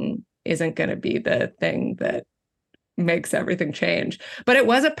thing isn't going to be the thing that makes everything change. But it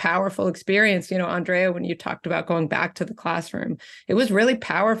was a powerful experience, Andrea, when you talked about going back to the classroom, it was really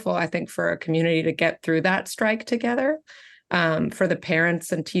powerful, I think, for a community to get through that strike together, for the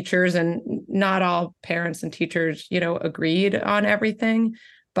parents and teachers. And not all parents and teachers, agreed on everything,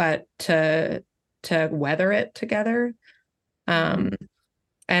 but to weather it together.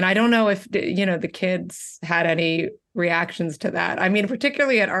 And I don't know if, the kids had any reactions to that. I mean,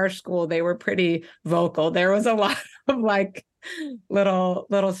 particularly at our school, they were pretty vocal. There was a lot of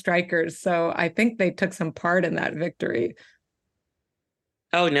little strikers. So I think they took some part in that victory.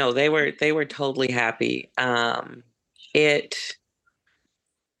 Oh no, they were totally happy. I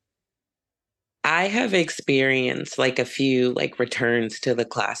have experienced a few returns to the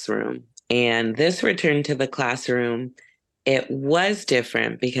classroom, and this return to the classroom, it was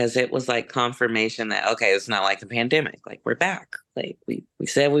different because it was confirmation that, okay, it's not like a pandemic. We're back. We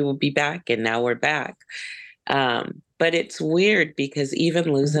said we would be back, and now we're back. But it's weird because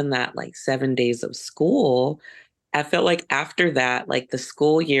even losing that 7 days of school, I felt like after that, the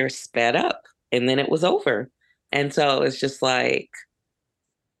school year sped up and then it was over. And so it's just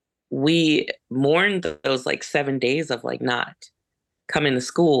we mourned those 7 days of not coming to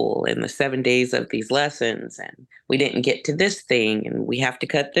school, and the 7 days of these lessons, and we didn't get to this thing, and we have to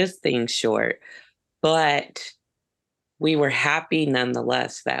cut this thing short. But we were happy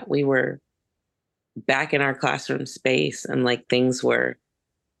nonetheless that we were back in our classroom space, and things were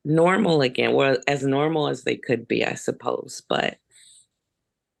normal again, well, as normal as they could be, I suppose. But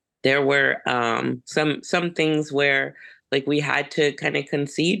there were some things where we had to kind of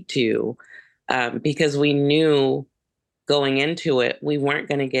concede to, because we knew going into it, we weren't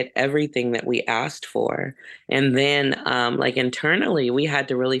going to get everything that we asked for. And then internally, we had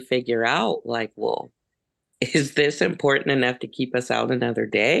to really figure out well, is this important enough to keep us out another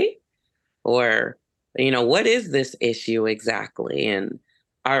day? Or, what is this issue exactly? And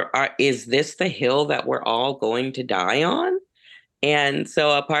is this the hill that we're all going to die on? And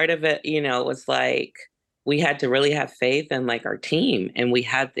so a part of it, was we had to really have faith in our team. And we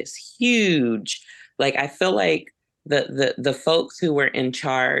had this huge, I feel like the folks who were in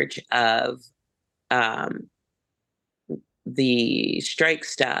charge of the strike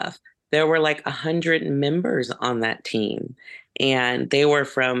stuff, there were 100 members on that team, and they were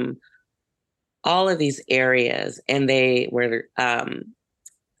from all of these areas. And they were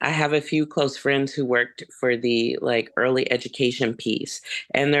I have a few close friends who worked for the early education piece,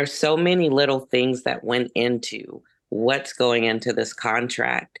 and there's so many little things that went into what's going into this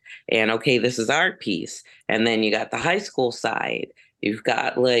contract. And okay, this is our piece. And then you got the high school side. You've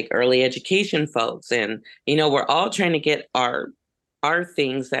got early education folks. And, we're all trying to get our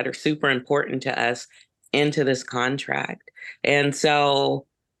things that are super important to us into this contract. And so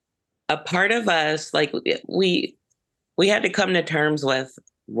a part of us, like we had to come to terms with,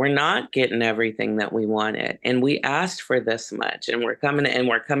 we're not getting everything that we wanted, and we asked for this much, and we're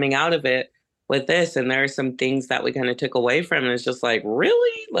coming out of it with this, and there are some things that we kind of took away from, and it's just like,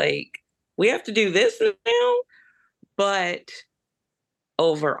 really, like, we have to do this now. But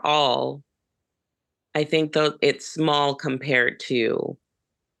overall, I think though it's small compared to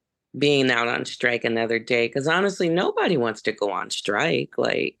being out on strike another day, because honestly, nobody wants to go on strike.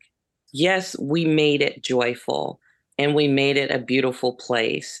 Like, yes, we made it joyful and we made it a beautiful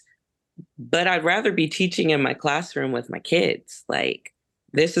place, but I'd rather be teaching in my classroom with my kids. Like,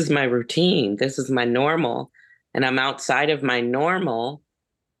 this is my routine, this is my normal, and I'm outside of my normal,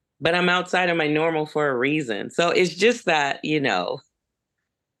 but I'm outside of my normal for a reason. So it's just that,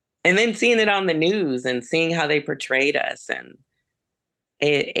 and then seeing it on the news and seeing how they portrayed us,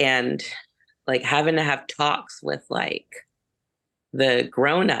 and like having to have talks with like the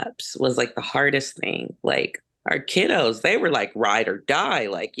grown-ups was like the hardest thing. Like, our kiddos, they were like ride or die.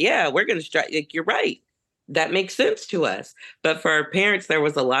 Like, yeah, we're gonna strike. Like, you're right. That makes sense to us. But for our parents, there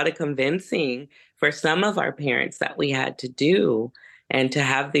was a lot of convincing for some of our parents that we had to do, and to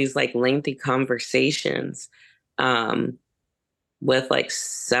have these like lengthy conversations um, with like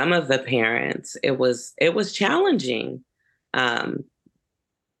some of the parents. It was challenging um,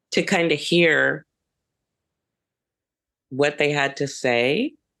 to kind of hear what they had to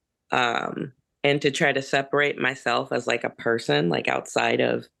say, um, and to try to separate myself as like a person, like outside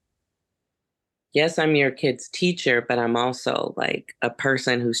of, yes, I'm your kid's teacher, but I'm also like a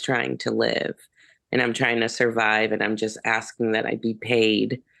person who's trying to live, and I'm trying to survive, and I'm just asking that I be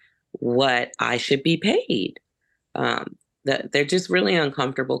paid what I should be paid. Um, they're just really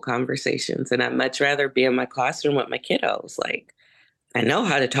uncomfortable conversations, and I'd much rather be in my classroom with my kiddos. Like, I know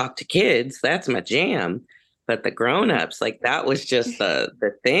how to talk to kids. That's my jam. But the grown-ups, like, that was just the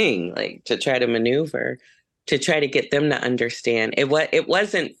thing, like, to try to maneuver, to try to get them to understand. It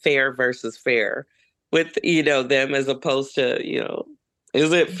wasn't fair versus fair with, them, as opposed to,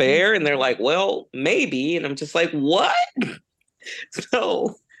 is it fair? And they're like, well, maybe. And I'm just like, what?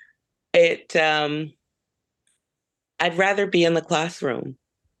 So it I'd rather be in the classroom.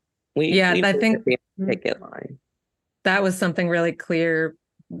 Yeah, We I both think be on the picket line. that was something really clear,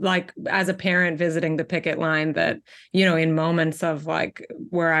 like as a parent visiting the picket line, that in moments of like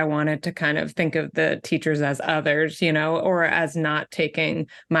where I wanted to kind of think of the teachers as others, or as not taking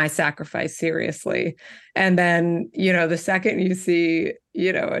my sacrifice seriously. And then the second you see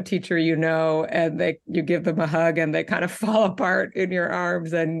a teacher, and you give them a hug and they kind of fall apart in your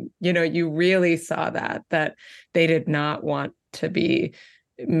arms, and you really saw that they did not want to be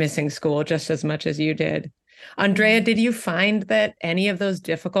missing school just as much as you did. Andrea, did you find that any of those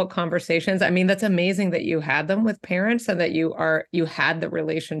difficult conversations, I mean, that's amazing that you had them with parents, and that you had the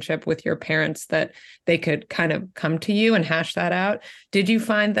relationship with your parents, that they could kind of come to you and hash that out. Did you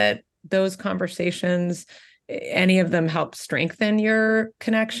find that those conversations, any of them, help strengthen your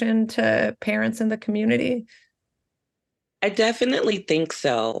connection to parents in the community? I definitely think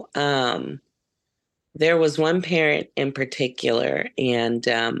so. There was one parent in particular, and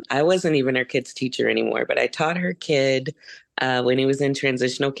I wasn't even her kid's teacher anymore, but I taught her kid when he was in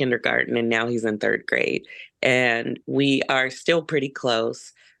transitional kindergarten, and now he's in third grade. And we are still pretty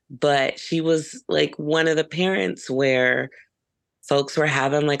close, but she was like one of the parents where folks were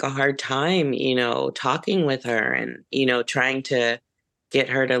having like a hard time, talking with her, and, trying to get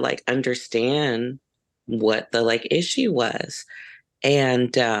her to like understand what the like issue was.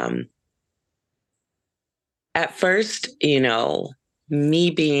 And at first, me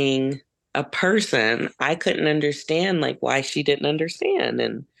being a person, I couldn't understand like why she didn't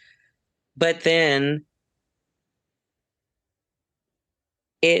understand. But then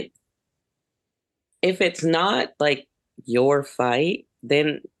it if it's not like your fight,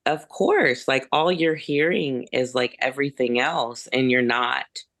 then of course, like, all you're hearing is like everything else, and you're not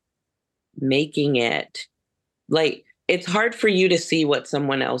making it like, it's hard for you to see what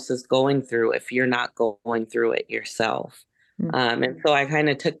someone else is going through if you're not going through it yourself. And so I kind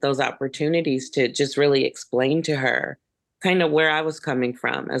of took those opportunities to just really explain to her kind of where I was coming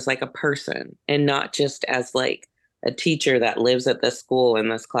from as like a person, and not just as like a teacher that lives at this school in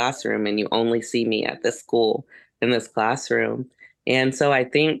this classroom, and you only see me at this school in this classroom. And so I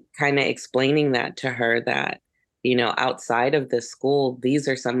think kind of explaining that to her, that, outside of this school, these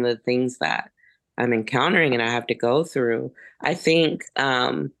are some of the things that I'm encountering and I have to go through. I think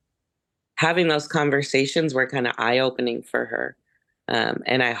having those conversations were kind of eye opening for her.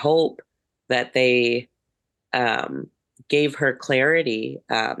 And I hope that they um, gave her clarity.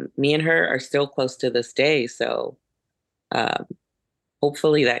 Me and her are still close to this day. So um,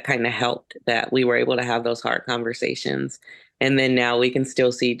 hopefully that kind of helped, that we were able to have those hard conversations. And then now we can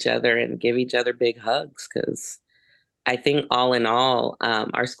still see each other and give each other big hugs, because I think all in all,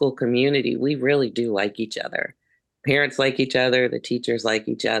 our school community, we really do like each other. Parents like each other, the teachers like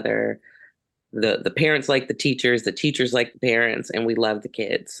each other, the parents like the teachers like the parents, and we love the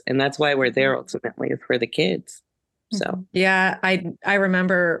kids. And that's why we're there ultimately, is for the kids. So yeah, I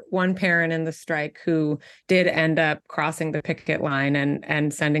remember one parent in the strike who did end up crossing the picket line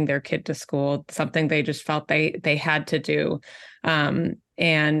and sending their kid to school, something they just felt they had to do.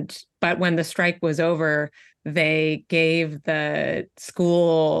 But when the strike was over, they gave the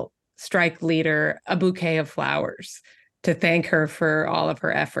school strike leader a bouquet of flowers to thank her for all of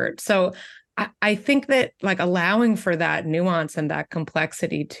her effort. So I think that, like, allowing for that nuance and that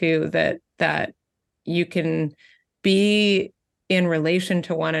complexity too, that you can be in relation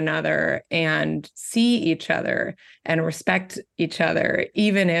to one another and see each other and respect each other,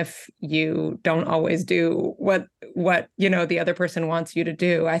 even if you don't always do what the other person wants you to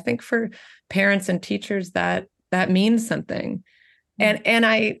do. I think for parents and teachers that means something. And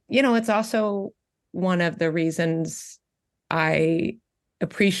I, it's also one of the reasons I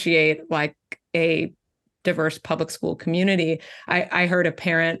appreciate, like, a diverse public school community. I heard a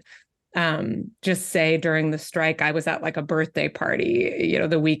parent just say during the strike, I was at like a birthday party,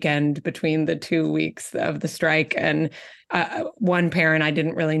 the weekend between the 2 weeks of the strike. And one parent I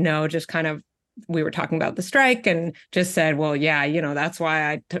didn't really know, just kind of, we were talking about the strike and just said, well, yeah, that's why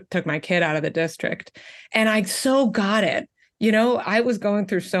I took my kid out of the district. And I so got it. I was going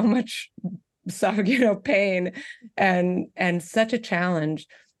through so much stuff, pain and such a challenge.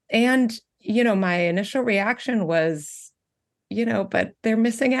 And, my initial reaction was, but they're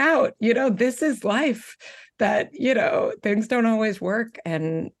missing out. This is life, that, things don't always work,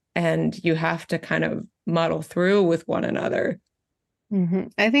 and you have to kind of muddle through with one another. Mm-hmm.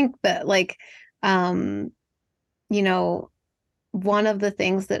 I think that, like, one of the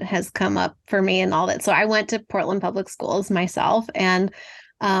things that has come up for me and all that. So I went to Portland Public Schools myself, and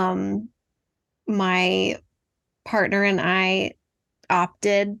my partner and I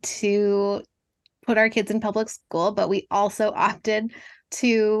opted to put our kids in public school, but we also opted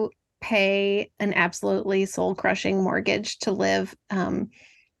to pay an absolutely soul-crushing mortgage to live kind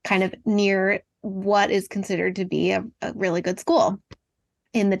of near what is considered to be a really good school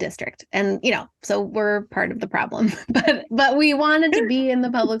in the district. And, so we're part of the problem, but we wanted to be in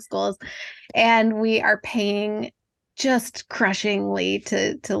the public schools, and we are paying just crushingly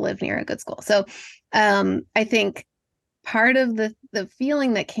to live near a good school. So I think part of the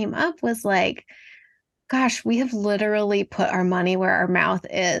feeling that came up was like, gosh, we have literally put our money where our mouth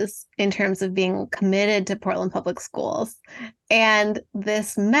is in terms of being committed to Portland Public Schools. And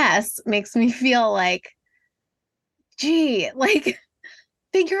this mess makes me feel like, gee, like,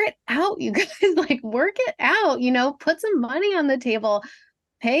 figure it out, you guys, like, work it out, put some money on the table,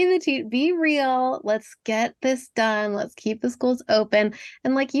 pay the be real. Let's get this done. Let's keep the schools open.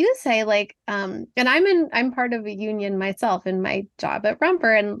 And like you say, like, and I'm part of a union myself in my job at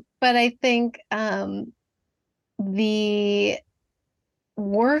Rumper. But I think the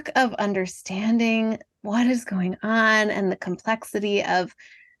work of understanding what is going on and the complexity of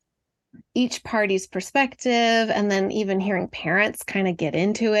each party's perspective, and then even hearing parents kind of get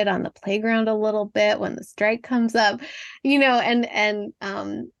into it on the playground a little bit when the strike comes up, and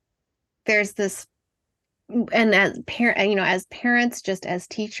there's this, and as parents, just as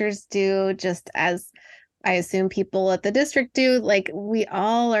teachers do, just as I assume people at the district do, like, we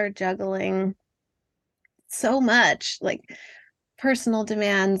all are juggling so much, like personal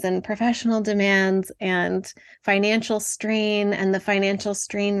demands and professional demands and financial strain. And the financial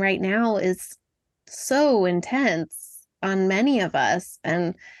strain right now is so intense on many of us.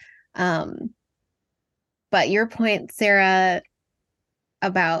 And but your point, Sarah,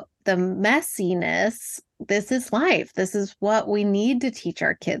 about the messiness, this is life. This is what we need to teach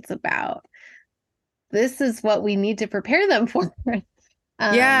our kids about. This is what we need to prepare them for.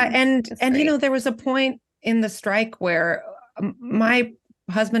 Yeah. And there was a point in the strike where my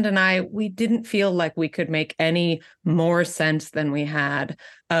husband and I, we didn't feel like we could make any more sense than we had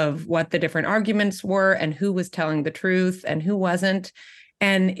of what the different arguments were and who was telling the truth and who wasn't.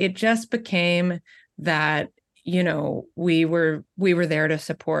 And it just became that, we were there to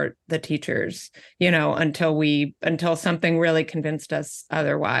support the teachers, until something really convinced us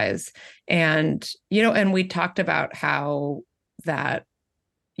otherwise. And, and we talked about how that,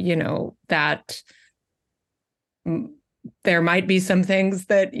 that there might be some things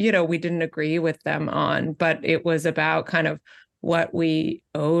that, we didn't agree with them on, but it was about kind of what we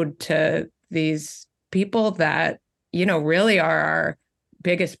owed to these people that, really are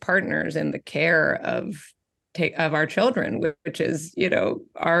biggest partners in the care of our children, which is,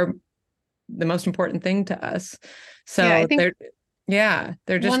 the most important thing to us. Yeah, I So think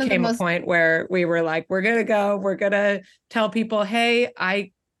there just came a point where we were like, we're going to tell people, hey,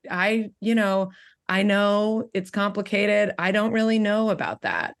 I know it's complicated. I don't really know about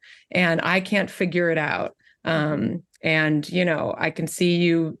that, and I can't figure it out. And, I can see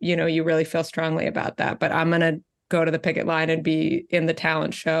you really feel strongly about that, but I'm going to go to the picket line and be in the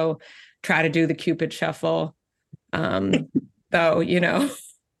talent show, try to do the Cupid shuffle. Though,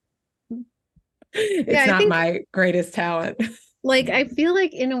 it's not my greatest talent. Like, I feel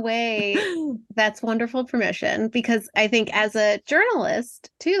like in a way that's wonderful permission, because I think as a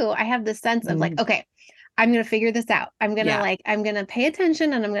journalist too, I have this sense of like, okay, I'm going to figure this out. I'm going to I'm going to pay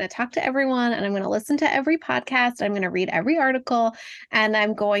attention, and I'm going to talk to everyone, and I'm going to listen to every podcast. I'm going to read every article, and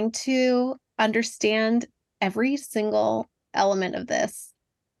I'm going to understand every single element of this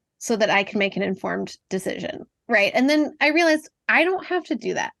so that I can make an informed decision. Right. And then I realized I don't have to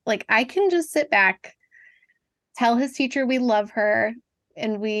do that. Like, I can just sit back, tell his teacher we love her,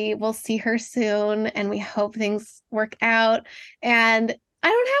 and we will see her soon, and we hope things work out. And I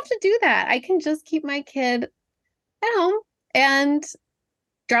don't have to do that. I can just keep my kid at home and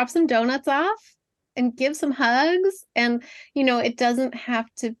drop some donuts off and give some hugs. And, it doesn't have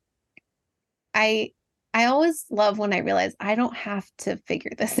to. I always love when I realize I don't have to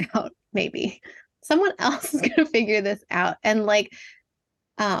figure this out. Maybe someone else is going to figure this out. And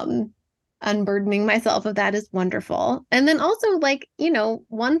unburdening myself of that is wonderful. And then also,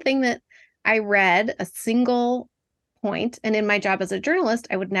 one thing that I read a single point, and in my job as a journalist,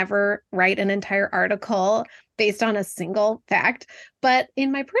 I would never write an entire article based on a single fact, but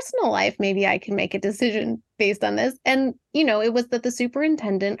in my personal life, maybe I can make a decision based on this. And, it was that the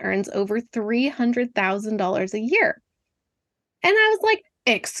superintendent earns over $300,000 a year. And I was like,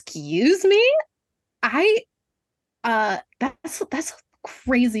 excuse me? That's a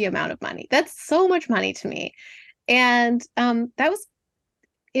crazy amount of money. That's so much money to me. And that was,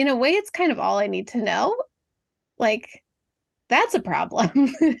 in a way, it's kind of all I need to know. Like, that's a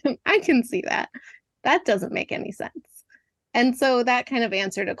problem. I can see that. That doesn't make any sense. And so that kind of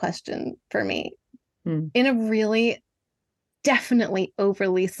answered a question for me in a really, definitely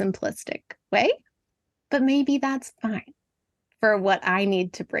overly simplistic way. But maybe that's fine for what I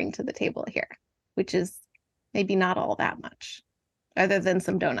need to bring to the table here, which is maybe not all that much, other than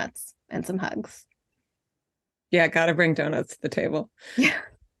some donuts and some hugs. Yeah, gotta bring donuts to the table. Yeah.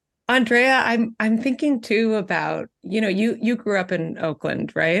 Andrea, I'm thinking too about, you grew up in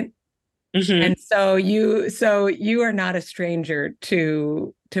Oakland, right? Mm-hmm. And so you are not a stranger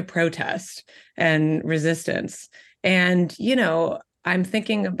to protest and resistance. And, I'm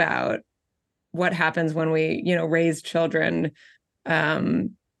thinking about what happens when we, raise children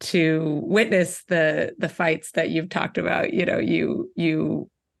to witness the fights that you've talked about, you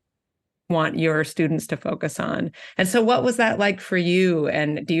want your students to focus on. And so what was that like for you?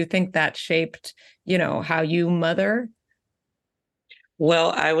 And do you think that shaped, how you mother?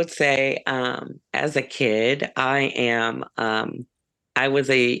 Well, I would say as a kid, I was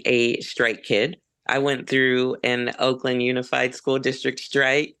a strike kid. I went through an Oakland Unified School District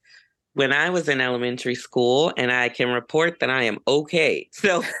strike when I was in elementary school, and I can report that I am okay.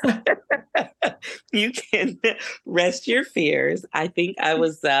 So you can rest your fears. I think I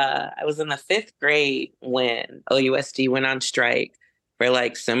was in the 5th grade when OUSD went on strike for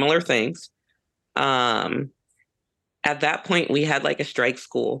like similar things. At that point, we had like a strike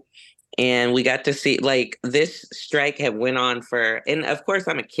school, and we got to see like this strike had went on for, and of course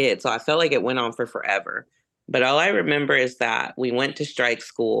I'm a kid, so I felt like it went on for forever. But all I remember is that we went to strike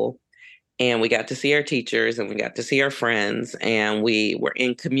school, and we got to see our teachers, and we got to see our friends, and we were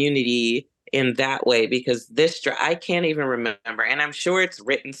in community in that way, because I can't even remember, and I'm sure it's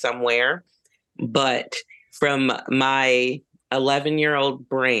written somewhere, but from my 11-year-old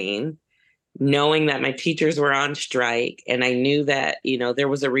brain, knowing that my teachers were on strike, and I knew that, there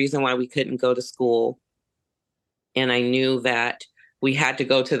was a reason why we couldn't go to school. And I knew that we had to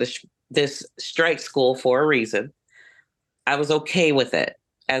go to this strike school for a reason. I was okay with it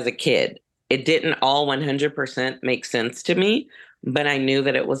as a kid. It didn't all 100% make sense to me, but I knew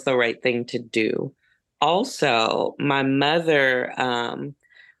that it was the right thing to do. Also, my mother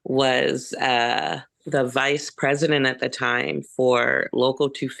was the vice president at the time for Local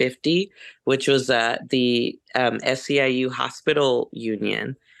 250, which was the SEIU hospital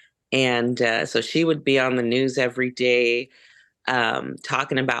union. And so she would be on the news every day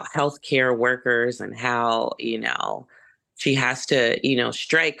talking about healthcare workers and how, she has to,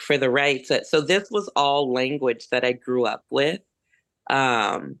 strike for the rights. So this was all language that I grew up with.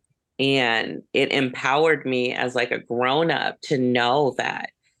 Um, and it empowered me as like a grown up to know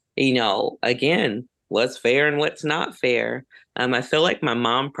that, again, what's fair and what's not fair. I feel like my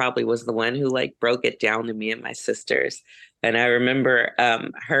mom probably was the one who like broke it down to me and my sisters. And I remember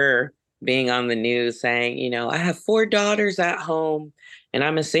her being on the news saying, I have 4 daughters at home and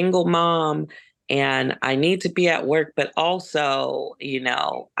I'm a single mom and I need to be at work, but also,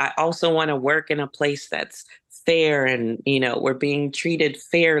 I also want to work in a place that's fair and, we're being treated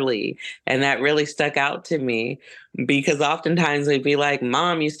fairly. And that really stuck out to me because oftentimes we'd be like,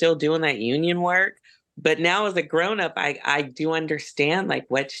 Mom, you still doing that union work? But now as a grown up, I do understand like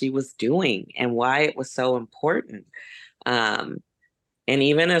what she was doing and why it was so important. Um, and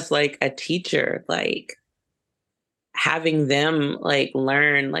even as like a teacher, like having them like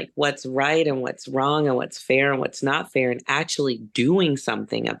learn like what's right and what's wrong and what's fair and what's not fair and actually doing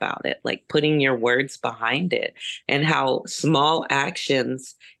something about it, like putting your words behind it, and how small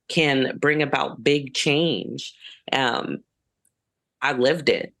actions can bring about big change. um I lived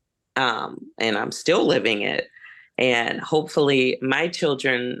it, and I'm still living it, and hopefully my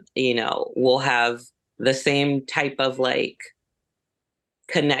children will have the same type of like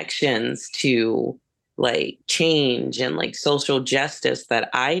connections to like change and like social justice that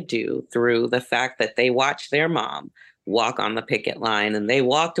I do, through the fact that they watched their mom walk on the picket line and they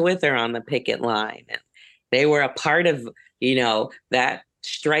walked with her on the picket line and they were a part of, that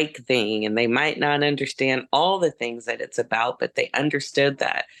strike thing, and they might not understand all the things that it's about, but they understood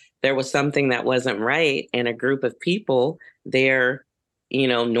that there was something that wasn't right, and a group of people there,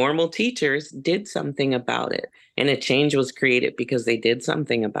 normal teachers did something about it, and a change was created because they did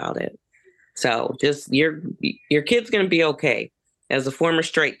something about it. So just your kid's gonna be okay. As a former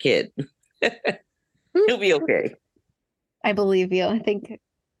straight kid, he'll be okay. I believe you. I think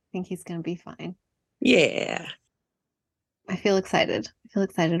he's going to be fine. Yeah. I feel excited. I feel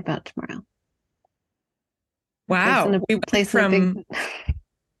excited about tomorrow. Wow. Big...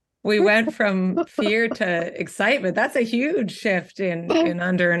 We went from fear to excitement. That's a huge shift in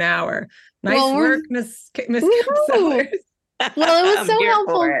under an hour. Nice work, Miss Sellers. Well, it was so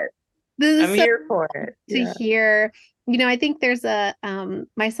helpful. I'm here for it. To hear, I think there's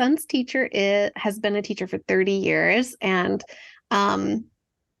my son's teacher has been a teacher for 30 years. And,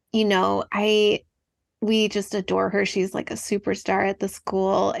 we just adore her. She's like a superstar at the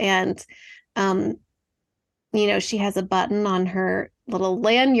school. And, she has a button on her little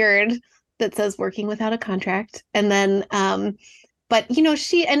lanyard that says working without a contract. And then, but,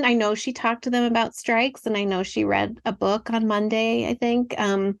 and I know she talked to them about strikes, and I know she read a book on Monday, I think.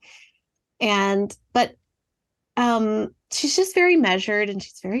 But she's just very measured, and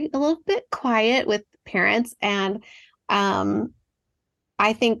she's a little bit quiet with parents. And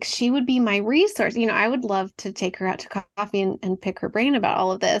I think she would be my resource. I would love to take her out to coffee and pick her brain about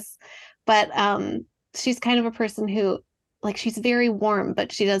all of this. But she's kind of a person who, like, she's very warm,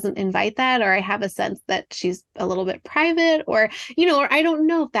 but she doesn't invite that, or I have a sense that she's a little bit private, or I don't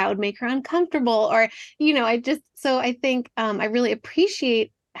know if that would make her uncomfortable, or so I think I really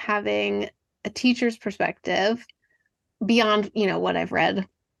appreciate having a teacher's perspective beyond what I've read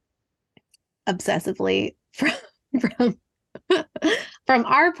obsessively from from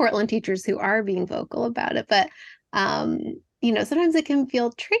our Portland teachers who are being vocal about it. But sometimes it can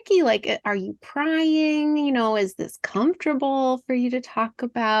feel tricky, like, are you prying? Is this comfortable for you to talk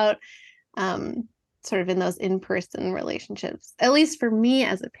about? Sort of in those in-person relationships, at least for me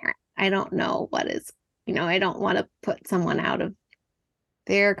as a parent, I don't know what is, I don't want to put someone out of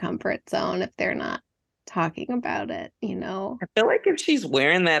their comfort zone if they're not talking about it. I feel like if she's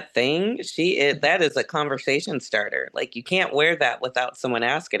wearing that thing, that is a conversation starter. Like, you can't wear that without someone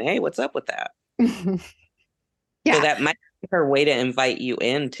asking, hey, what's up with that? Yeah. So that might be her way to invite you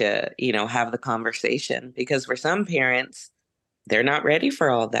in to, have the conversation, because for some parents, they're not ready for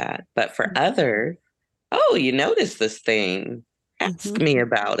all that. But for others, oh, you notice this thing, ask me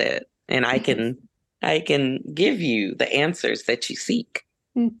about it. And I can give you the answers that you seek.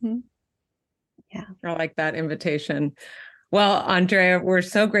 Mm-hmm. Yeah. I like that invitation. Well, Andrea, we're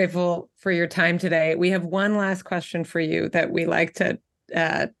so grateful for your time today. We have one last question for you that we like to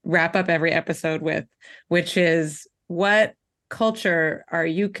wrap up every episode with, which is, what culture are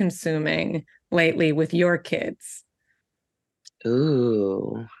you consuming lately with your kids?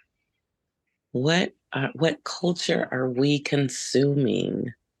 Ooh, what culture are we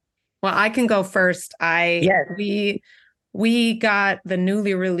consuming? Well, I can go first. We got the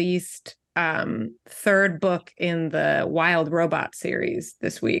newly released third book in the Wild Robot series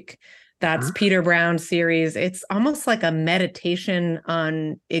this week. That's Peter Brown's series. It's almost like a meditation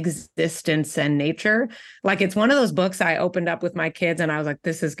on existence and nature. Like it's one of those books I opened up with my kids and I was like,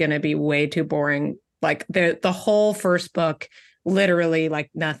 this is going to be way too boring. Like the whole first book, literally like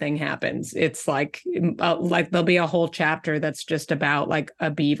nothing happens. It's like there'll be a whole chapter that's just about like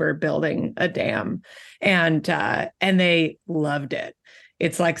a beaver building a dam. And they loved it.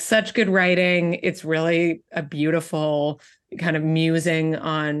 It's like such good writing. It's really a beautiful kind of musing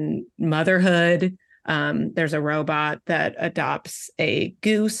on motherhood. There's a robot that adopts a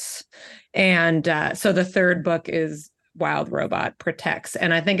goose. And so the third book is Wild Robot Protects.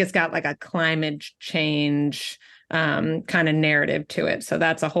 And I think it's got like a climate change kind of narrative to it. So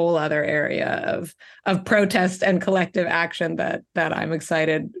that's a whole other area of protest and collective action that I'm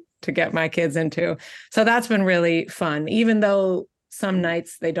excited to get my kids into. So that's been really fun, even though some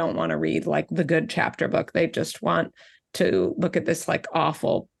nights they don't want to read like the good chapter book. They just want to look at this like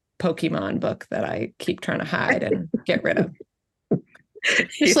awful Pokemon book that I keep trying to hide and get rid of.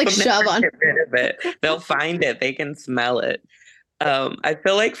 Just like shove on. Get rid of it. They'll find it. They can smell it. I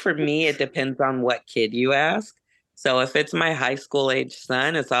feel like for me, it depends on what kid you ask. So if it's my high school age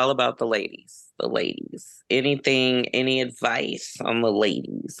son, it's all about the ladies. The ladies. Anything, any advice on the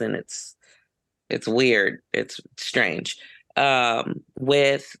ladies. And it's weird. It's strange.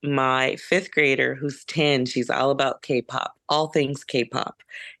 With my fifth grader who's 10, she's all about K-pop, all things K-pop.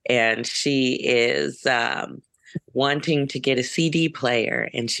 And she is wanting to get a CD player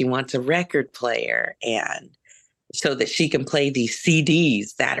and she wants a record player and so that she can play these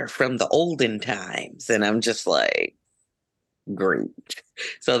CDs that are from the olden times. And I'm just like, great.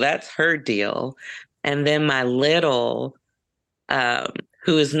 So that's her deal. And then my little,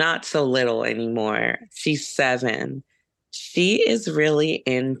 who is not so little anymore, she's 7. She is really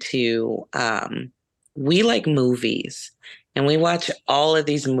into, we like movies and we watch all of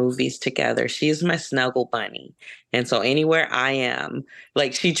these movies together. She's my snuggle bunny. And so anywhere I am,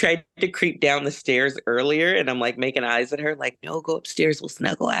 like she tried to creep down the stairs earlier and I'm like making eyes at her, like, no, go upstairs, we'll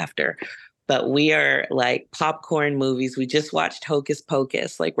snuggle after. But we are like popcorn movies. We just watched Hocus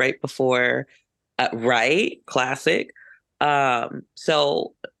Pocus, like right before, right? Classic.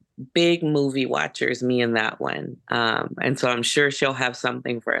 So big movie watchers, me and that one. And so I'm sure she'll have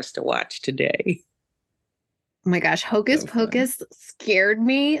something for us to watch today. Oh my gosh, Hocus Pocus scared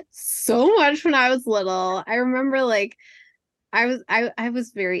me so much when I was little. I remember like I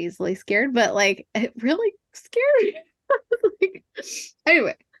was very easily scared, but like it really scared me. Like,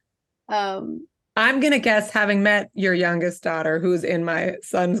 anyway, I'm gonna guess, having met your youngest daughter, who's in my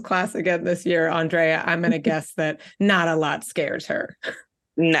son's class again this year, Andrea, I'm gonna guess that not a lot scares her.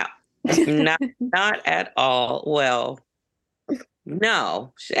 No, not at all. Well,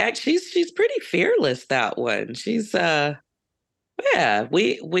 no, she's pretty fearless, that one. She's yeah,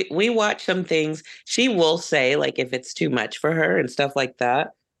 we watch some things. She will say like if it's too much for her and stuff like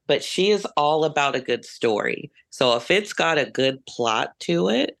that, but she is all about a good story. So if it's got a good plot to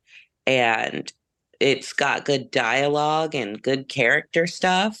it and it's got good dialogue and good character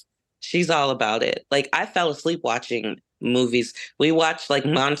stuff, she's all about it. Like I fell asleep watching movies. We watched like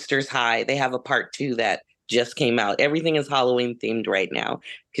Monsters High. They have a part 2 that just came out. Everything is Halloween themed right now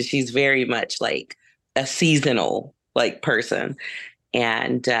because she's very much like a seasonal like person.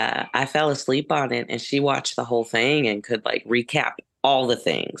 And I fell asleep on it and she watched the whole thing and could like recap all the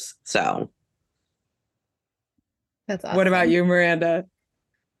things. So that's awesome. What about you, Miranda?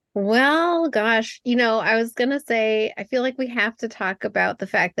 Well, gosh, I was gonna say, I feel like we have to talk about the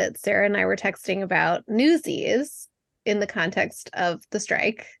fact that Sarah and I were texting about Newsies in the context of the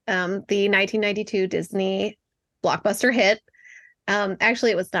strike, the 1992 Disney blockbuster hit.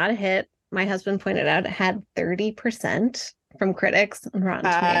 Actually, it was not a hit. My husband pointed out it had 30% from critics on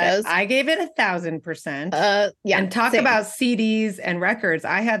Rotten Tomatoes. I gave it 1,000%. Yeah. And talk about CDs and records.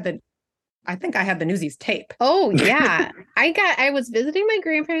 I think I had the Newsies tape. Oh, yeah. I was visiting my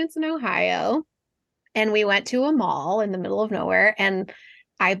grandparents in Ohio and we went to a mall in the middle of nowhere and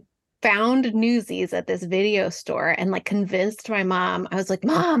I found Newsies at this video store and like convinced my mom. I was like,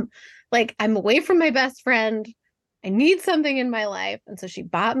 Mom, like I'm away from my best friend. I need something in my life. And so she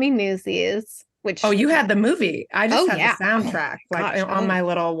bought me Newsies, which... Oh, you had the movie. I just had yeah. the soundtrack on my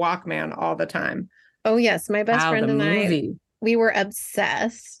little Walkman all the time. Oh, yes. My best friend and movie. we were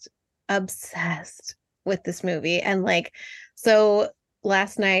obsessed with this movie. And like, so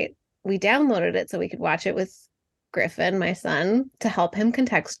last night we downloaded it so we could watch it with Griffin, my son, to help him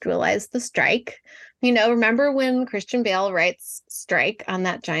contextualize the strike. Remember when Christian Bale writes strike on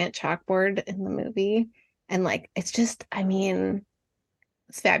that giant chalkboard in the movie? And like, it's just,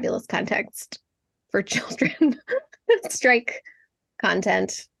 it's fabulous context for children. Strike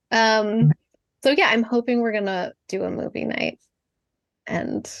content. So yeah, I'm hoping we're gonna do a movie night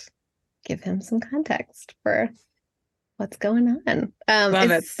and give him some context for what's going on. Love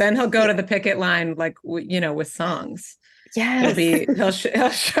it. Then he'll go to the picket line, like, with songs. Yes. He'll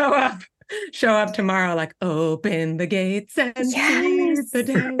show up tomorrow, like, open the gates and seize the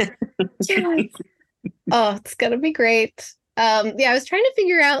day. Yes. Oh, it's gonna be great. Yeah, I was trying to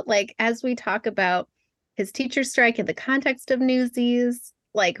figure out, like, as we talk about his teacher strike in the context of Newsies,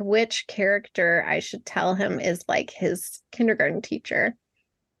 like which character I should tell him is like his kindergarten teacher.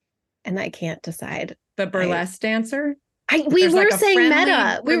 And I can't decide. The burlesque dancer? We were like saying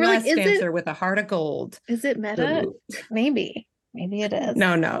Meta. We were like, is dancer it with a heart of gold? Is it Meta? Maybe it is.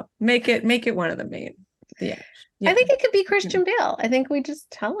 No. Make it one of the main. Yeah. I think it could be Christian Bale. I think we just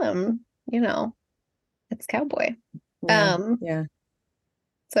tell him, it's cowboy. Yeah.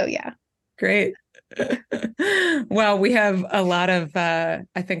 So yeah. Great. Well, we have a lot of I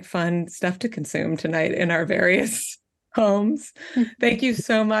think fun stuff to consume tonight in our various homes. Thank you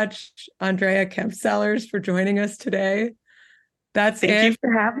so much, Andrea Kemp-Sellers, for joining us today. Thank you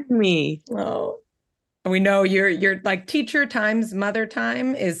for having me. Oh, we know you're like teacher times mother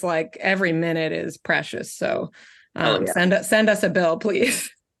time is like every minute is precious. So send us a bill, please.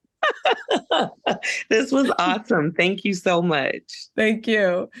 This was awesome. Thank you so much. Thank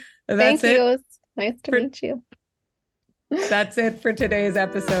you. Thank you. It was nice to meet you. That's it for today's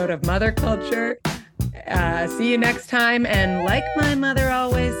episode of Mother Culture. See you next time. And like my mother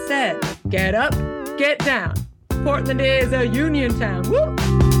always said, get up, get down. Portland is a union town. Woo!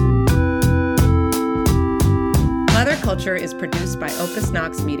 Mother Culture is produced by Opus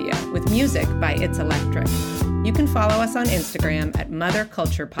Knox Media with music by It's Electric. You can follow us on Instagram at Mother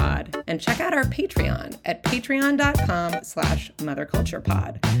Culture Pod and check out our Patreon at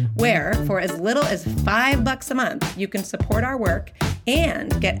patreon.com/motherculturepod, where for as little as $5 a month, you can support our work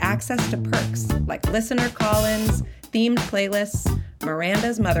and get access to perks like listener call-ins, themed playlists,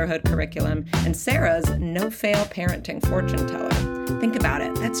 Miranda's motherhood curriculum, and Sarah's no-fail parenting fortune teller. Think about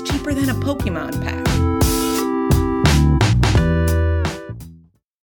it. That's cheaper than a Pokemon pack.